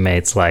our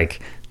teammates like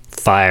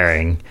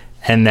firing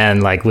and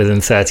then like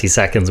within 30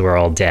 seconds we're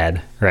all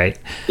dead, right?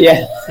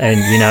 Yeah. And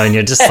and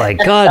you're just like,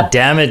 God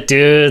damn it,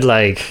 dude,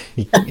 like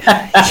you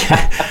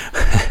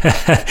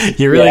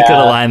really could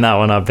have lined that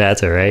one up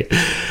better, right?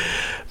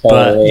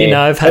 Totally. But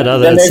I've had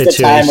other situations. Then there's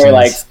the time where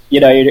like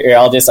you're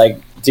all just like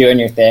doing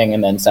your thing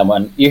and then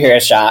you hear a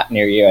shot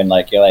near you and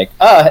like you're like,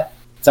 oh,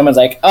 someone's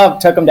like, oh,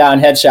 took him down,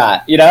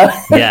 headshot,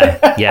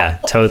 Yeah,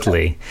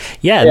 totally.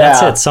 Yeah,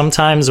 that's it.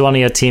 Sometimes one of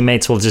your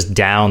teammates will just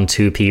down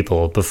 2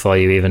 people before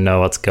you even know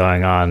what's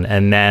going on.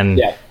 And then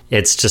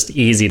it's just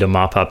easy to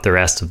mop up the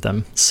rest of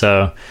them.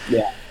 So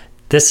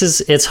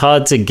it's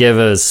hard to give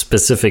a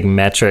specific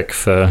metric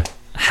for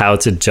how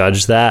to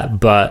judge that,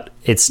 but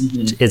it's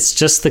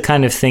just the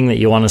kind of thing that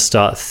you want to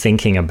start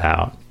thinking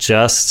about.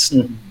 Just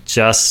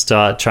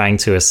start trying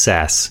to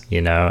assess,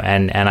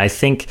 and I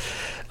think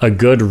a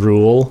good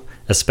rule,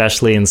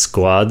 especially in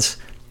squads,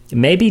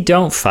 maybe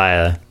don't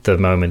fire the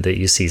moment that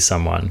you see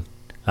someone.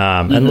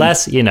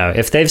 Unless,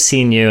 if they've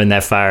seen you and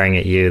they're firing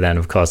at you, then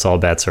of course all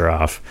bets are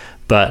off.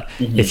 But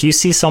if you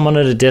see someone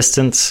at a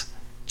distance,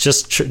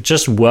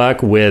 just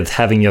work with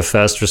having your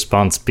first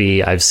response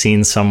be, I've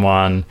seen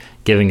someone,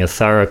 giving a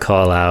thorough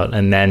call out,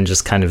 and then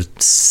just kind of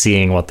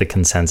seeing what the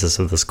consensus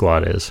of the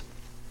squad is.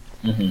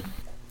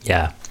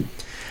 Yeah.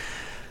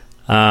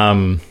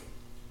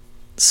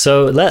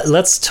 So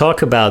let's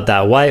talk about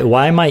that.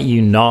 Why might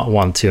you not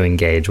want to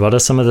engage? What are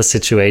some of the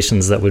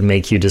situations that would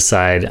make you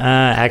decide,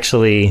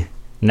 actually,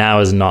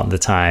 now is not the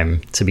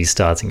time to be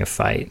starting a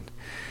fight?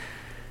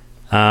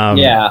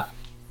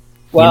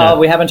 Well,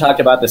 we haven't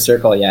talked about the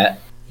circle yet.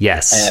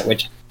 Yes.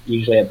 Which is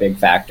usually a big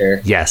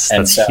factor. Yes,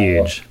 that's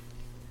huge.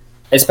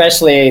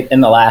 Especially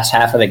in the last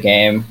half of the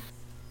game,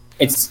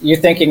 you're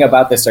thinking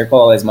about the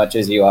circle as much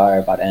as you are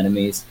about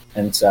enemies.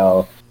 And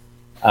so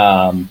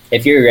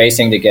if you're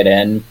racing to get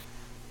in,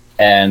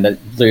 and the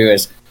blue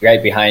is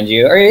right behind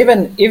you, or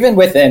even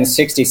within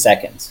 60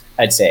 seconds,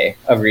 I'd say,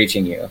 of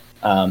reaching you.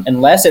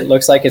 Unless it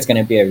looks like it's going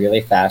to be a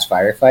really fast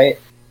firefight,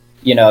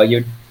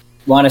 you'd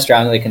want to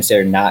strongly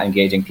consider not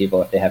engaging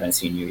people if they haven't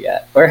seen you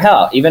yet. Or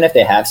hell, even if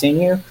they have seen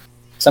you,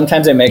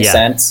 sometimes it makes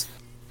sense,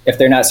 if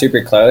they're not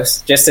super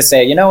close, just to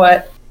say, you know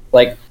what,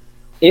 like,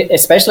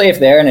 especially if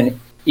they're in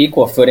an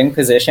equal footing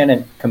position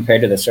and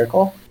compared to the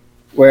circle,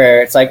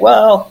 where it's like,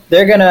 well,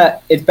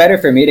 it's better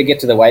for me to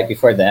get to the white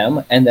before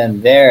them, and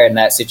then they're in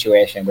that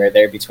situation where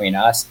they're between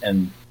us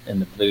and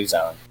the blue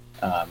zone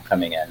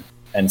coming in.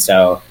 And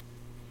so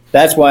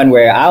that's one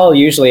where I'll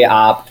usually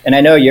opt, and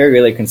I know you're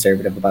really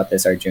conservative about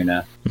this,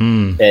 Arjuna,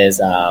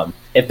 is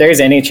if there's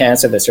any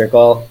chance of the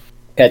circle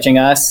catching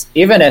us,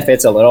 even if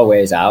it's a little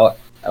ways out,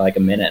 like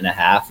a minute and a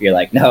half, you're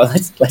like, no,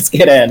 let's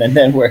get in and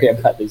then worry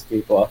about these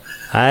people.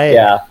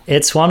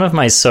 It's one of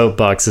my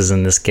soapboxes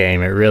in this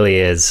game. It really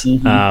is.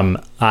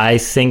 I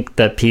think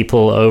that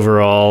people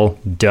overall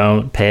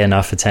don't pay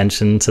enough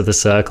attention to the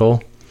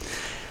circle,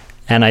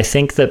 and I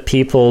think that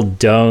people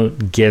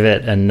don't give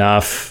it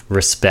enough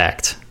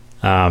respect,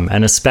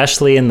 and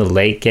especially in the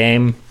late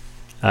game,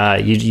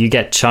 you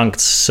get chunked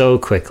so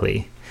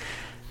quickly.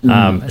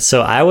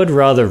 So I would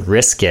rather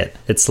risk it.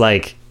 It's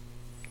like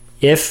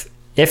if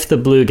the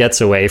blue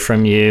gets away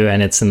from you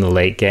and it's in the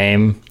late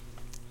game,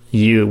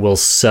 you will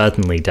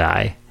certainly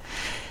die.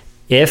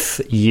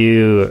 If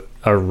you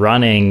are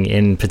running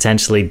in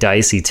potentially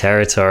dicey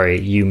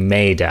territory, you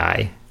may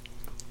die.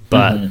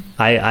 But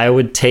I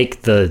would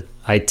take the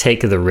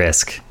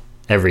risk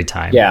every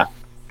time. Yeah.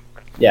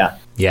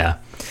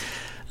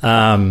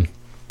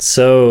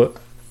 So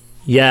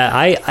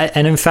yeah,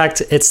 and in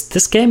fact,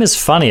 this game is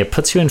funny. It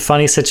puts you in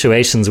funny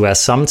situations where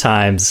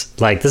sometimes,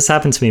 like this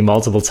happened to me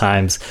multiple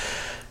times,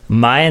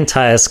 my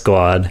entire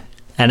squad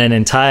and an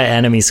entire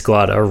enemy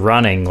squad are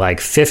running like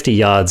 50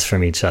 yards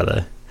from each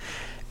other.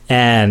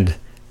 And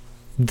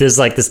there's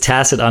like this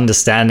tacit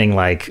understanding,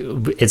 like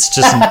it's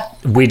just,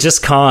 we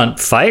just can't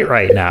fight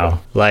right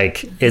now.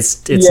 Like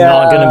it's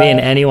not going to be in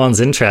anyone's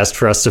interest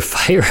for us to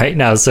fight right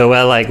now. So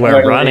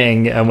we're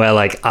running and we're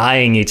like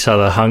eyeing each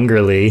other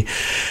hungrily.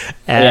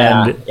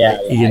 And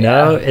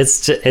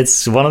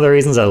it's one of the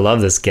reasons I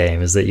love this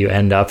game is that you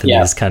end up in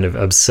these kind of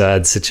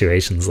absurd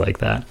situations like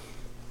that.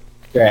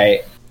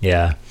 Right.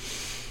 Yeah.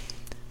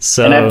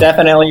 So, and I've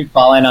definitely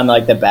fallen on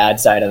like the bad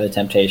side of the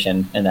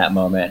temptation in that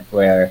moment,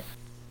 where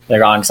the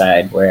wrong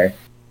side, where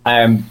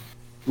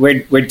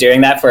we're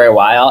doing that for a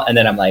while, and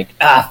then I'm like,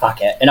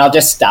 fuck it, and I'll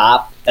just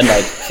stop and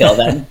like kill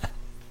them,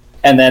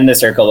 and then the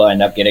circle will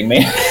end up getting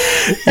me.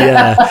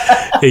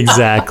 Yeah,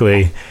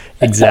 exactly.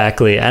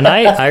 Exactly. And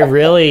I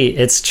really,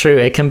 it's true.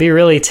 It can be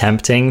really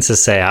tempting to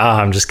say,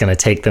 I'm just going to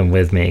take them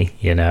with me,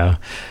 Yeah.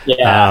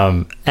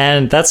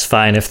 And that's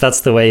fine. If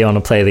that's the way you want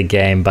to play the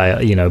game,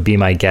 be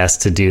my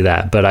guest to do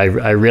that. But I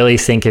really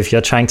think if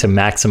you're trying to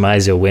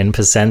maximize your win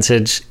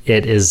percentage,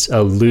 it is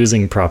a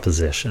losing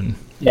proposition.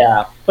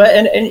 Yeah. But,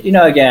 and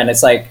again,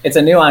 it's like, it's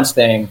a nuanced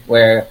thing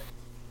where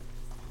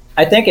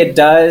I think it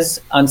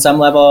does on some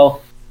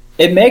level,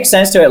 it makes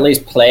sense to at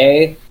least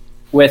play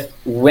with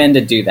when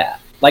to do that.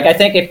 Like, I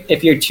think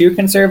if you're too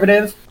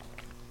conservative,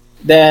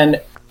 then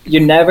you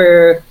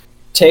never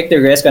take the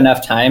risk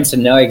enough times to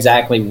know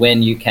exactly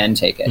when you can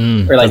take it.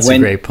 Or like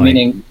when,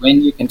 meaning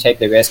when you can take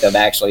the risk of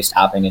actually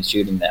stopping and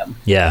shooting them.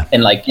 Yeah.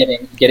 And like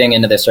getting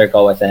into the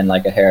circle within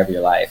like a hair of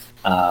your life.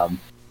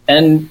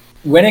 And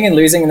winning and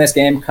losing in this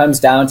game comes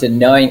down to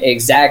knowing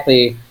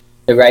exactly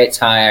the right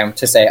time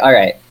to say, all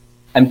right,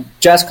 I'm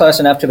just close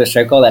enough to the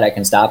circle that I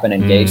can stop and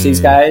engage these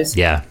guys.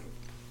 Yeah.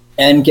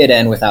 And get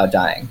in without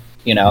dying,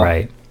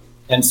 Right.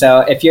 And so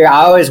if you're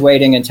always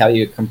waiting until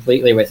you're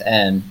completely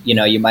within,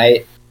 you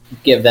might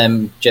give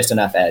them just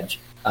enough edge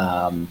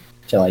to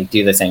like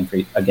do the same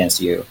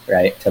against you,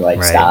 right? To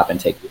like stop and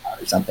take you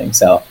out or something.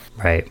 So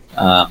right.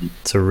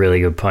 It's a really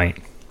good point.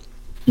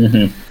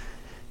 Mm-hmm.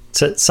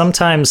 So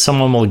sometimes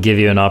someone will give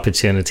you an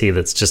opportunity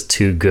that's just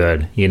too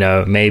good.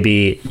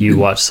 Maybe you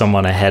watch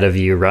someone ahead of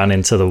you run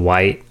into the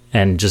white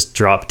and just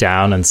drop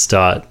down and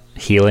start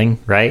healing,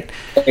 right?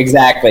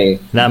 Exactly.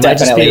 That might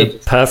just be the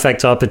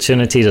perfect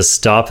opportunity to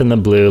stop in the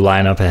blue,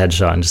 line up a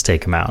headshot, and just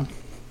take them out.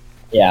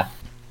 Yeah.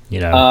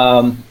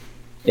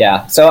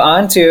 Yeah. So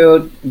on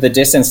to the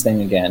distance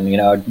thing again,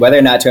 whether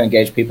or not to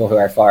engage people who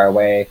are far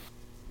away.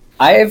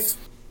 I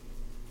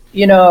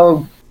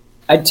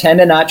tend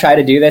to not try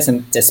to do this,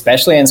 and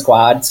especially in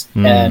squads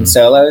and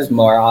solos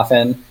more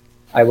often.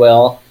 I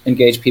will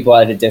engage people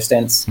at a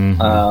distance.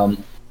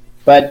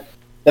 But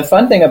the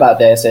fun thing about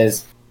this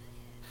is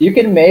you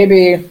can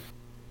maybe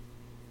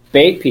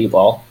bait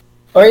people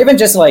or even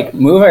just like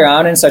move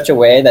around in such a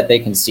way that they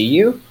can see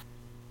you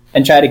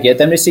and try to get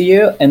them to see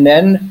you, and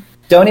then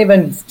don't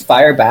even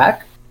fire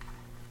back.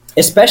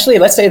 Especially,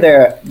 let's say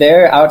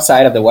they're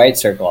outside of the white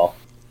circle,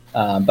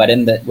 but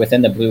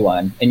within the blue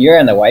one, and you're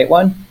in the white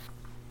one.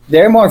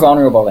 They're more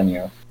vulnerable than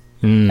you.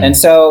 And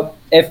so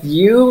if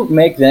you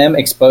make them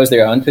expose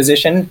their own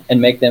position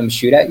and make them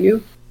shoot at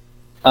you,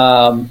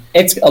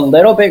 it's a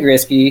little bit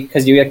risky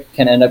because you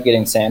can end up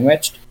getting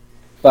sandwiched.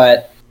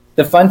 But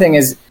the fun thing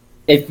is,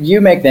 if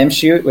you make them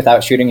shoot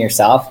without shooting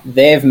yourself,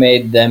 they've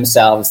made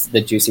themselves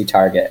the juicy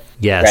target.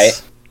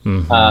 Yes.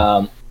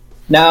 Right?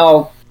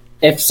 Now,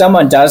 if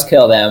someone does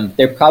kill them,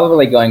 they're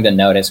probably going to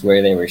notice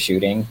where they were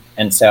shooting.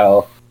 And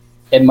so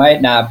it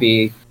might not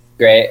be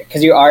great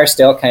because you are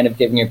still kind of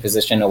giving your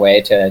position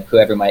away to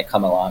whoever might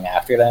come along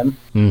after them.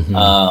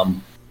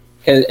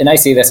 And I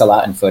see this a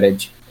lot in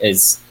footage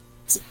is,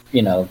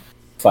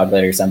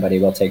 Fuglet or somebody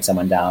will take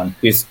someone down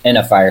who's in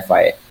a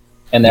firefight.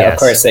 And then, of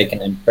course, they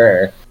can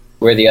infer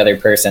where the other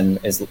person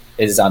is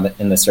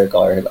in the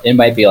circle. Or it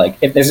might be like,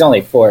 if there's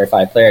only 4 or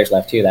 5 players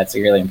left too, that's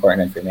really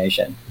important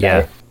information.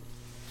 Yeah. Right?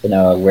 To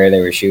know where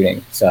they were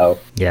shooting. So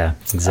yeah,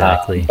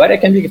 exactly. But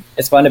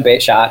it's fun to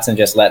bait shots and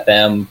just let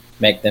them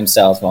make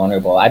themselves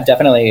vulnerable. I've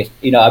definitely,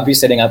 I'd be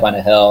sitting up on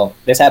a hill.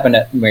 This happened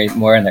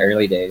more in the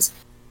early days.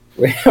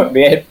 We thought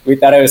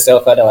it was so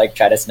fun to like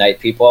try to snipe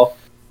people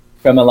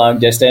from a long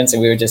distance,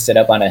 and we would just sit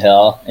up on a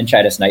hill and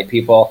try to snipe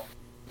people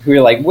who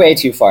were like way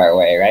too far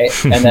away, right?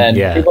 And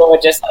then people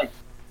would just like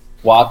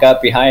walk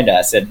up behind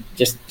us and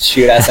just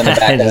shoot us in the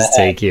back of the head.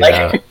 Take you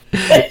out.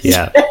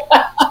 Yeah.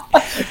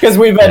 Because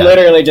we've been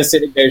literally just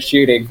sitting there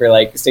shooting for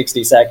like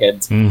 60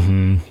 seconds,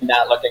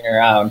 not looking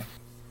around.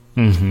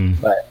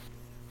 But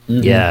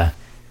yeah,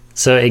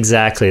 so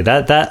exactly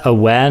that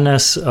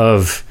awareness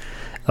of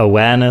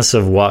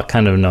what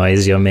kind of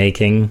noise you're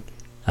making,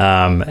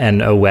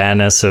 and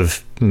awareness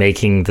of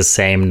making the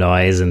same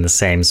noise in the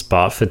same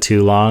spot for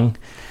too long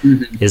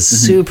is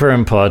super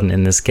important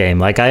in this game.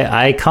 Like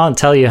I can't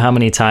tell you how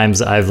many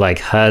times I've like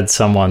heard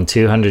someone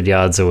 200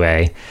 yards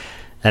away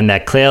and they're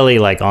clearly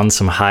like on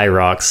some high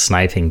rocks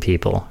sniping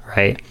people,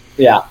 right?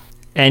 Yeah.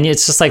 And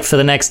it's just like for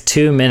the next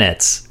 2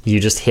 minutes, you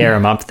just hear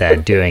them up there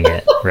doing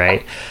it,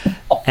 right?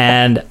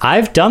 And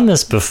I've done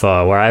this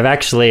before where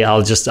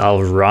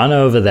I'll run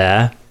over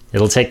there.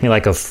 It'll take me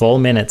like a full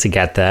minute to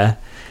get there.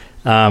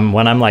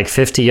 When I'm like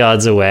 50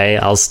 yards away,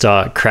 I'll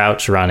start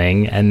crouch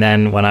running. And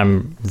then when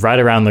I'm right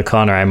around the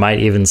corner, I might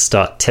even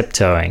start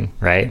tiptoeing,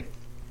 right?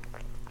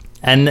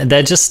 And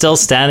they're just still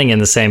standing in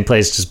the same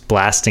place, just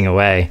blasting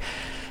away.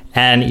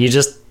 And you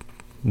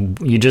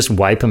just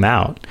wipe them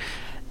out.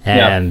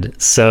 And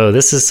so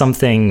this is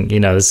something,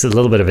 this is a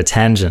little bit of a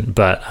tangent,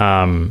 but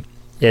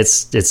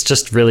it's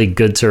just really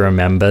good to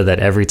remember that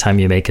every time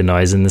you make a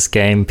noise in this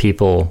game,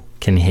 people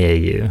can hear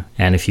you.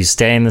 And if you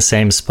stay in the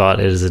same spot,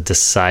 it is a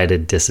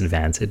decided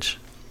disadvantage.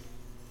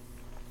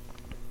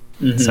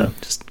 So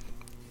just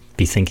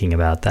be thinking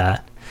about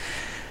that.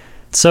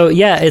 So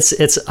yeah,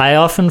 I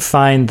often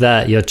find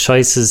that your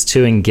choices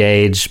to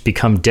engage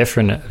become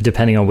different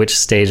depending on which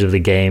stage of the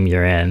game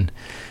you're in.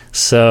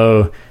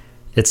 So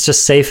it's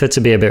just safer to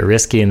be a bit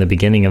risky in the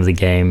beginning of the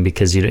game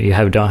because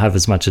don't have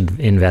as much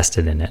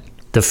invested in it.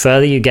 The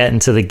further you get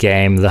into the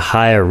game, the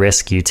higher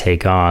risk you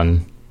take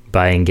on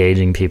by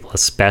engaging people,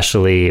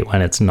 especially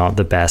when it's not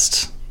the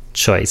best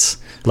choice.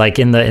 Like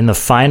in the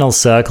final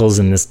circles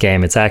in this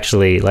game, it's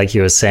actually, like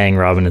you were saying,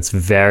 Robin, it's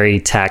very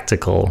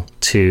tactical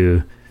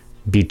to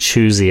be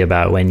choosy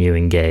about when you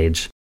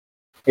engage.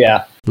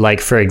 Yeah.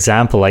 Like, for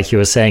example, like you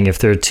were saying, if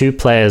there are two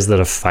players that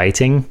are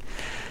fighting,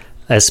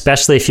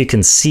 especially if you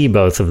can see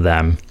both of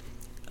them,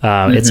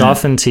 it's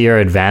often to your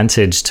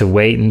advantage to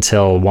wait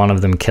until one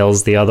of them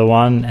kills the other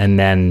one and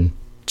then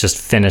just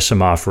finish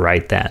them off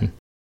right then.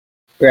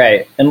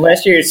 Right.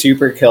 Unless you're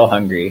super kill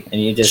hungry and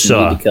you just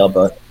need to kill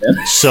both of them.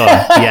 Sure.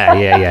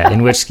 Yeah.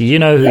 In which you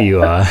know who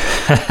you are.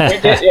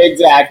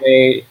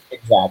 Exactly.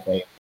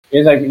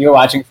 It's like you're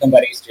watching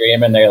somebody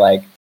stream and they're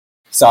like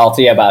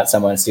salty about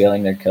someone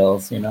stealing their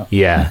kills, you know?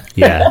 Yeah,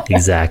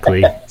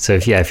 exactly. So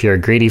if you're a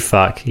greedy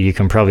fuck, you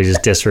can probably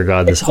just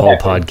disregard this whole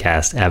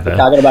podcast ever. We're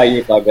talking about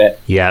you, Fuckbit.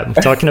 Yeah, I'm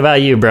talking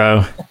about you,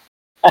 bro.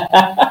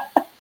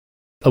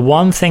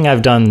 One thing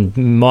I've done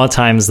more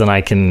times than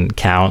I can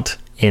count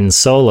in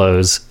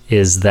solos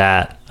is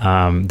that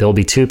there'll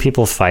be two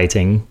people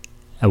fighting,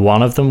 and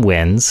one of them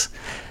wins,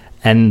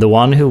 and the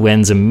one who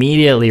wins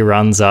immediately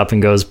runs up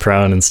and goes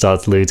prone and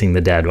starts looting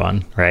the dead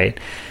one, right?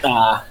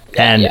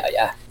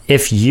 Yeah.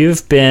 If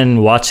you've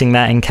been watching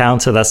that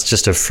encounter, that's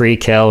just a free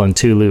kill and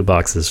 2 loot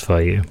boxes for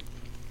you.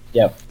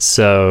 Yep.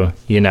 So,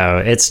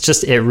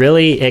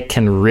 it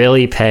can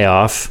really pay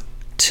off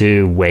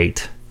to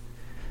wait.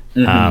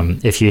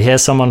 If you hear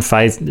someone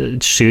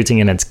shooting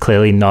and it's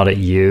clearly not at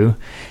you,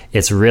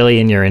 it's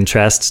really in your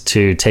interest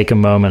to take a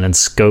moment and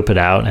scope it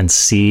out and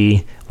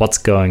see what's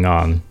going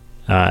on,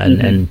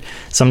 and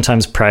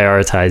sometimes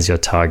prioritize your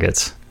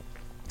targets.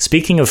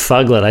 Speaking of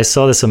Fuglet, I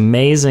saw this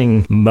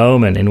amazing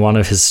moment in one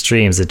of his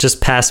streams. It just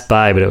passed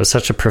by, but it was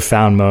such a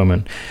profound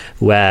moment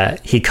where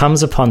he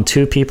comes upon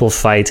 2 people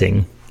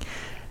fighting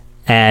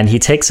and he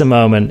takes a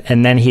moment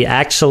and then he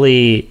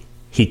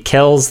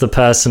kills the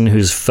person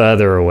who's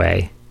further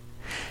away.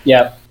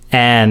 Yep.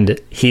 And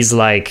he's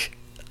like,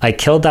 I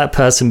killed that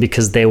person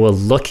because they were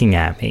looking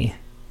at me.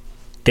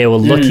 They were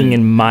looking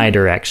in my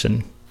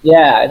direction.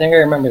 Yeah, I think I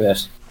remember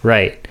this.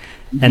 Right.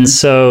 And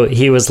so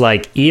he was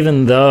like,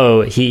 even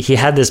though he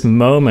had this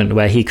moment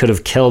where he could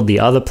have killed the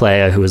other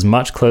player who was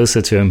much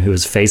closer to him, who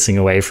was facing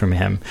away from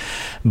him,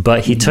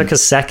 but he took a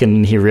second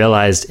and he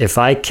realized, if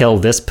I kill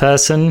this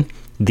person,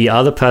 the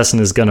other person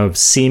is going to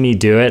see me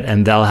do it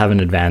and they'll have an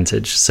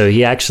advantage. So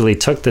he actually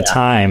took the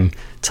time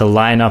to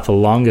line up a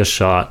longer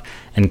shot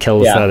and kill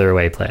the further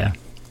away player.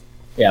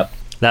 Yep.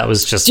 That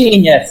was just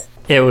genius.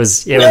 It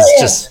was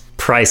just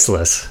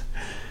priceless.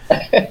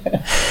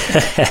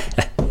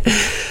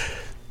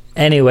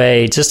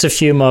 Anyway, just a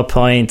few more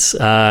points.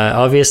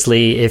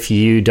 Obviously, if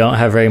you don't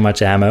have very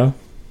much ammo,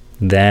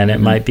 then it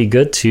might be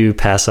good to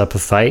pass up a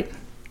fight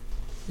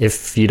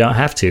if you don't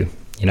have to.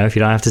 If you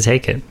don't have to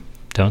take it,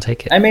 don't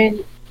take it. I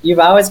mean, you've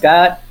always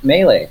got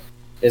melee,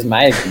 is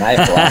my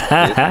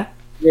philosophy.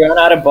 You run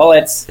out of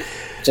bullets,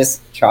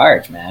 just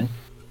charge, man.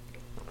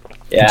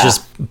 Yeah.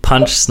 Just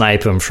punch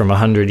snipe them from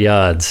 100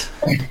 yards.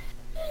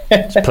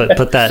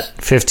 Put that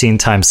 15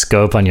 times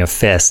scope on your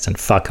fist and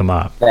fuck them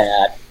up.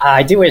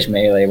 I do wish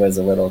melee was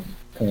a little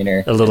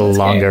cleaner. A little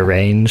longer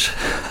range.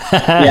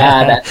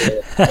 Yeah, that's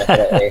it.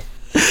 Definitely.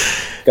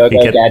 Go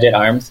gadget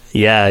arms.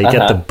 Yeah, you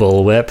get the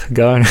bullwhip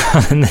going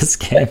on in this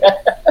game.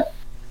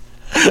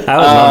 I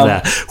would love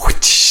that.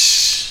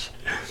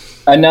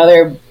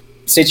 Another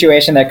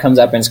situation that comes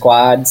up in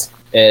squads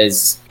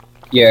is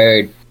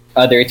your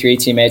other 3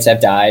 teammates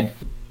have died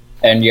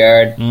and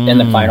you're in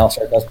the final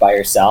circles by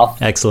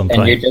yourself. Excellent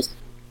point. And you just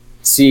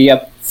see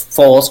a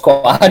full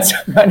squads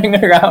running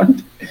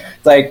around.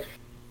 It's like,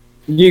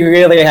 you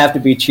really have to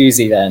be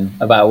choosy then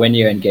about when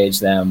you engage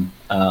them.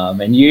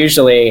 And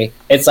usually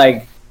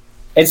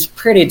it's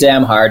pretty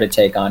damn hard to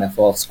take on a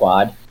full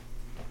squad.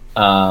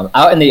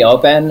 Out in the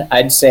open,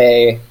 I'd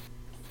say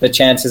the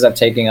chances of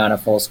taking on a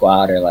full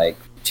squad are like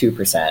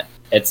 2%.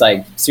 It's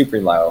like super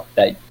low.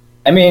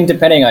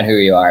 Depending on who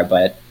you are,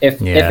 but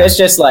if it's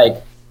just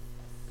like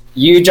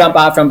you jump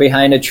out from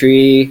behind a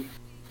tree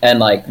and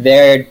like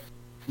they're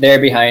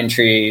behind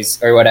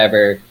trees or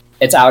whatever,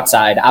 it's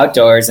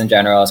outdoors in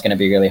general is going to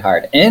be really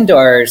hard.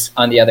 Indoors,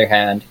 on the other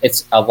hand,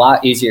 it's a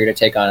lot easier to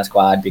take on a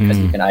squad because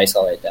you can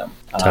isolate them.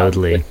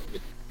 Totally.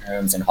 With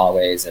rooms and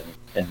hallways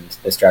and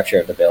the structure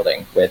of the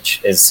building,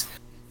 which is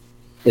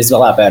a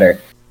lot better.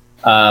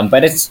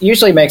 But it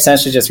usually makes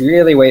sense to just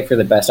really wait for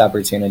the best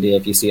opportunity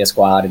if you see a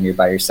squad and you're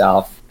by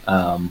yourself.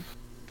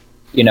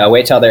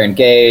 Wait till they're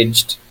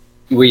engaged,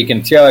 where you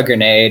can throw a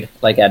grenade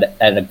like at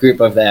a group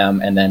of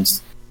them, and then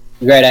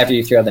right after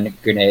you throw the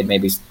grenade,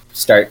 maybe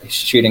start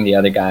shooting the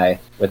other guy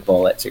with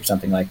bullets or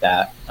something like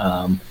that.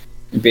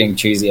 Being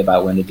choosy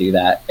about when to do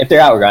that. If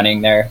they're out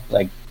running there,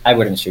 like, I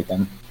wouldn't shoot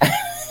them.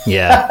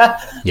 Yeah.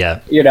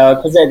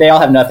 Because they all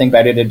have nothing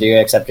better to do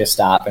except just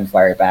stop and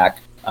fire back.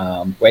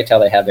 Wait till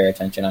they have their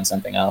attention on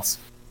something else.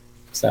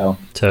 So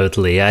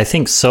totally. I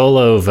think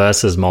solo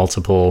versus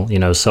multiple,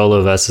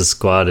 solo versus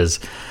squad is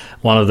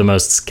one of the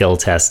most skill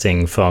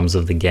testing forms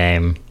of the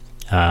game.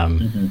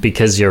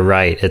 Because you're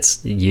right,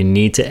 you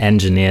need to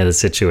engineer the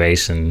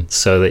situation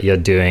so that you're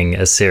doing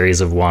a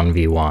series of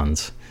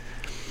 1v1s.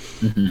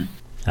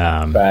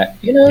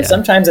 But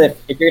sometimes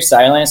if you're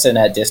silenced and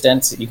at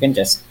distance, you can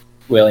just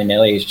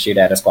willy-nilly shoot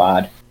at a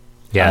squad.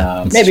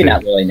 Yeah, maybe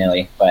not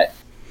willy-nilly, but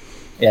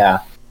yeah.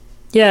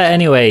 Yeah,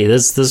 anyway,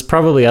 there's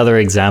probably other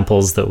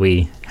examples that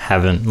we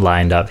haven't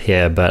lined up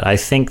here, but I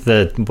think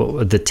that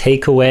the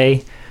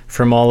takeaway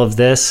from all of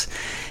this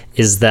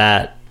is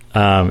that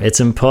it's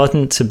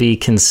important to be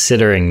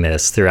considering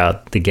this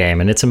throughout the game,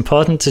 and it's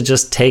important to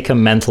just take a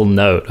mental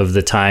note of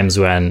the times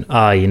when,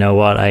 you know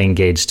what, I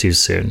engaged too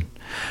soon,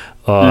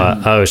 or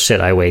oh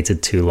shit, I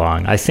waited too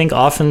long. I think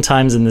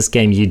oftentimes in this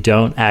game you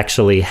don't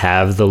actually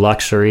have the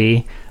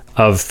luxury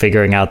of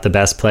figuring out the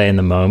best play in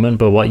the moment,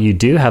 but what you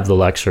do have the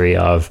luxury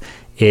of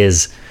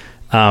is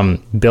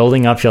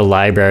building up your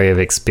library of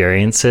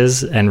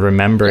experiences and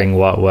remembering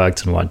what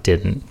worked and what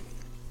didn't.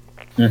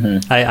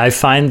 I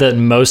find that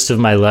most of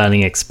my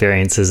learning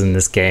experiences in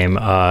this game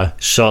are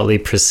shortly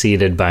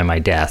preceded by my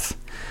death.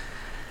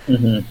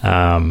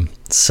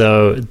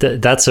 So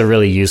that's a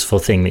really useful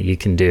thing that you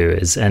can do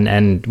is,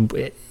 and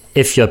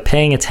if you're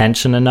paying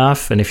attention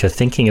enough, and if you're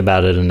thinking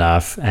about it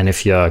enough, and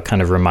if you're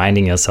kind of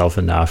reminding yourself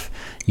enough,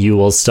 you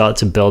will start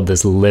to build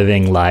this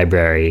living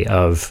library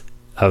of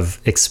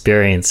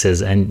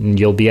experiences, and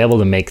you'll be able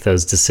to make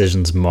those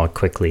decisions more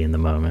quickly in the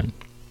moment.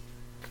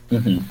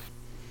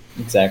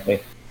 Exactly.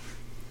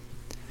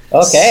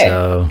 Okay.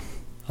 So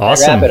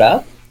awesome. Wrap it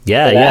up.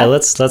 Yeah.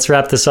 Let's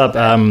wrap this up.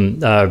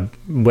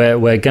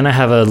 We're gonna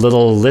have a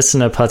little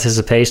listener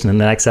participation in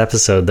the next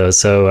episode, though.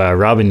 So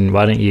Robin,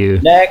 why don't you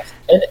next?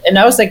 And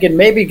I was thinking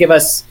maybe give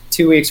us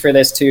 2 weeks for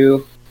this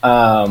too,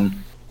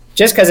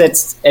 just because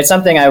it's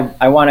something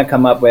I want to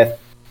come up with.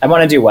 I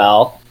want to do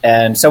well,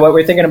 and so what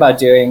we're thinking about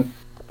doing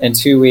in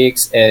 2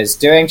 weeks is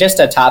doing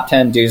just a top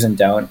 10 do's and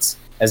don'ts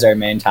as our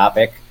main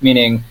topic.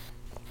 Meaning,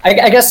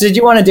 I guess, did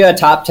you want to do a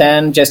top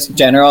 10 just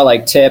general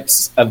like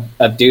tips of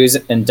do's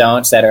and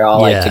don'ts that are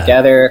all like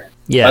together?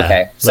 Yeah.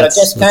 Okay. So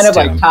just kind of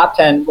like top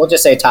 10. We'll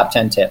just say top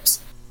 10 tips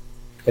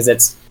because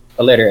it's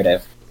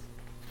alliterative.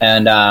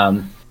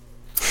 And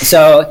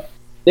so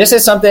this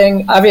is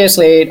something,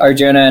 obviously,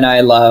 Arjuna and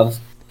I love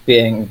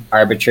being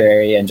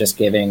arbitrary and just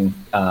giving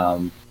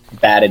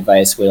bad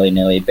advice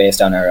willy-nilly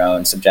based on our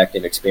own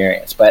subjective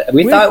experience. But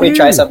we thought we'd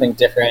try something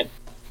different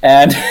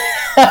and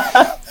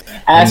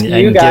ask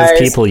you guys. Give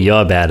people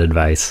your bad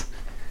advice.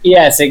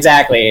 Yes,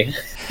 exactly.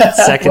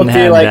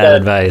 Secondhand like bad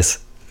advice.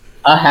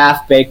 A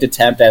half-baked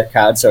attempt at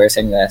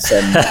crowdsourcing this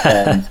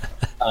and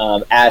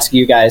ask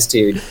you guys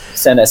to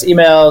send us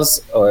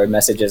emails or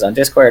messages on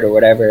Discord or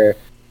whatever,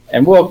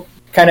 and we'll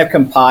kind of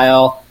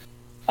compile,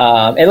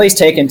 at least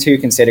take into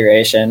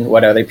consideration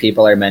what other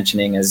people are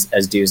mentioning as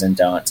do's and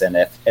don'ts. And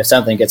if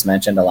something gets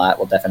mentioned a lot,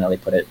 we'll definitely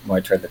put it more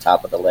toward the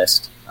top of the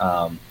list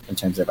in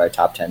terms of our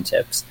top 10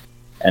 tips.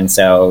 And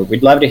so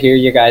we'd love to hear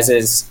you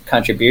guys'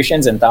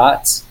 contributions and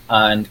thoughts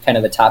on kind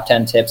of the top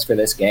 10 tips for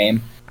this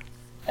game.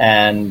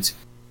 And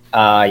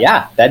I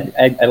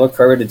look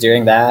forward to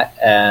doing that.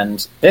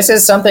 And this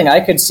is something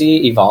I could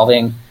see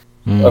evolving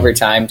over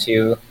time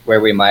too, where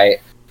we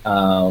might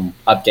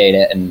update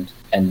it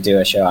and do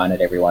a show on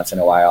it every once in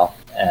a while.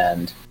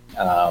 And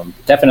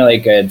definitely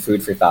good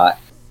food for thought.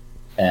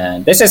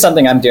 And this is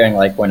something I'm doing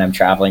like when I'm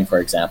traveling, for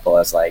example,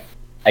 is like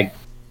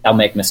I'll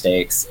make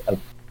mistakes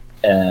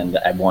and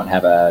I won't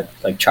have a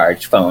like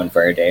charged phone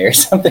for a day or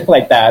something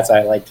like that. So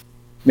I like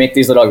make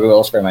these little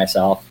rules for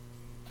myself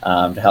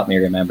to help me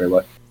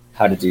remember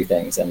how to do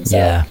things. And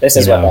so this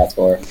is what that's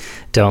for.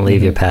 Don't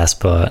leave your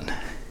passport.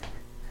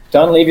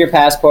 Don't leave your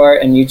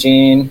passport in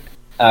Eugene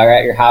or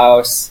at your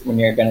house when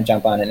you're going to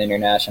jump on an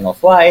international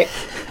flight.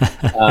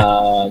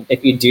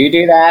 If you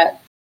do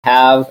that,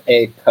 have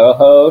a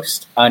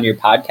co-host on your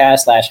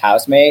podcast /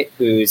 housemate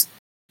who's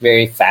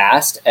very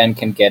fast and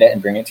can get it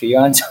and bring it to you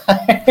on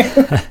time.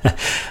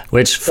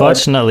 Which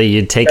fortunately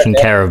you'd taken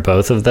care of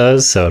both of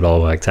those, so it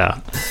all worked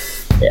out.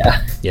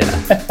 Yeah.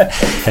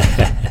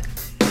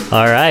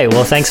 All right.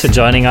 Well, thanks for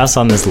joining us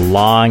on this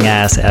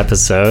long-ass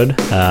episode.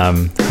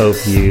 Hope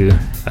you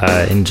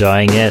are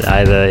enjoying it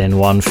either in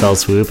one fell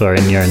swoop or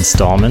in your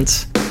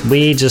installments.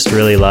 We just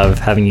really love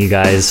having you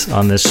guys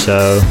on this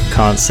show.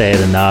 Can't say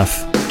it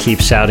enough. Keep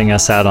shouting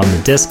us out on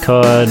the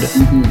Discord.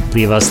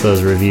 Leave us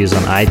those reviews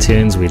on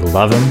iTunes. We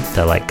love them.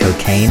 They're like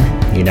cocaine.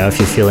 If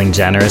you're feeling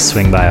generous,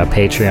 swing by our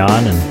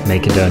Patreon and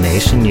make a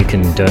donation. You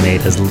can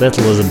donate as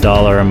little as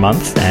 $1 a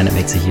month, and it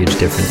makes a huge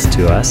difference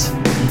to us.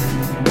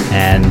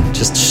 And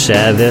just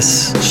share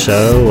this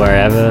show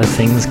wherever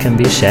things can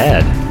be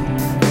shared.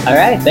 All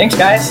right. Thanks,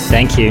 guys.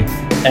 Thank you.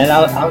 And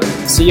I'll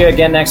see you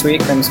again next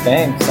week from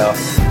Spain. So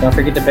don't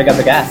forget to pick up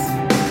a gas.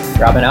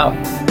 Robin out.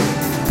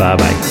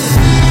 Bye-bye.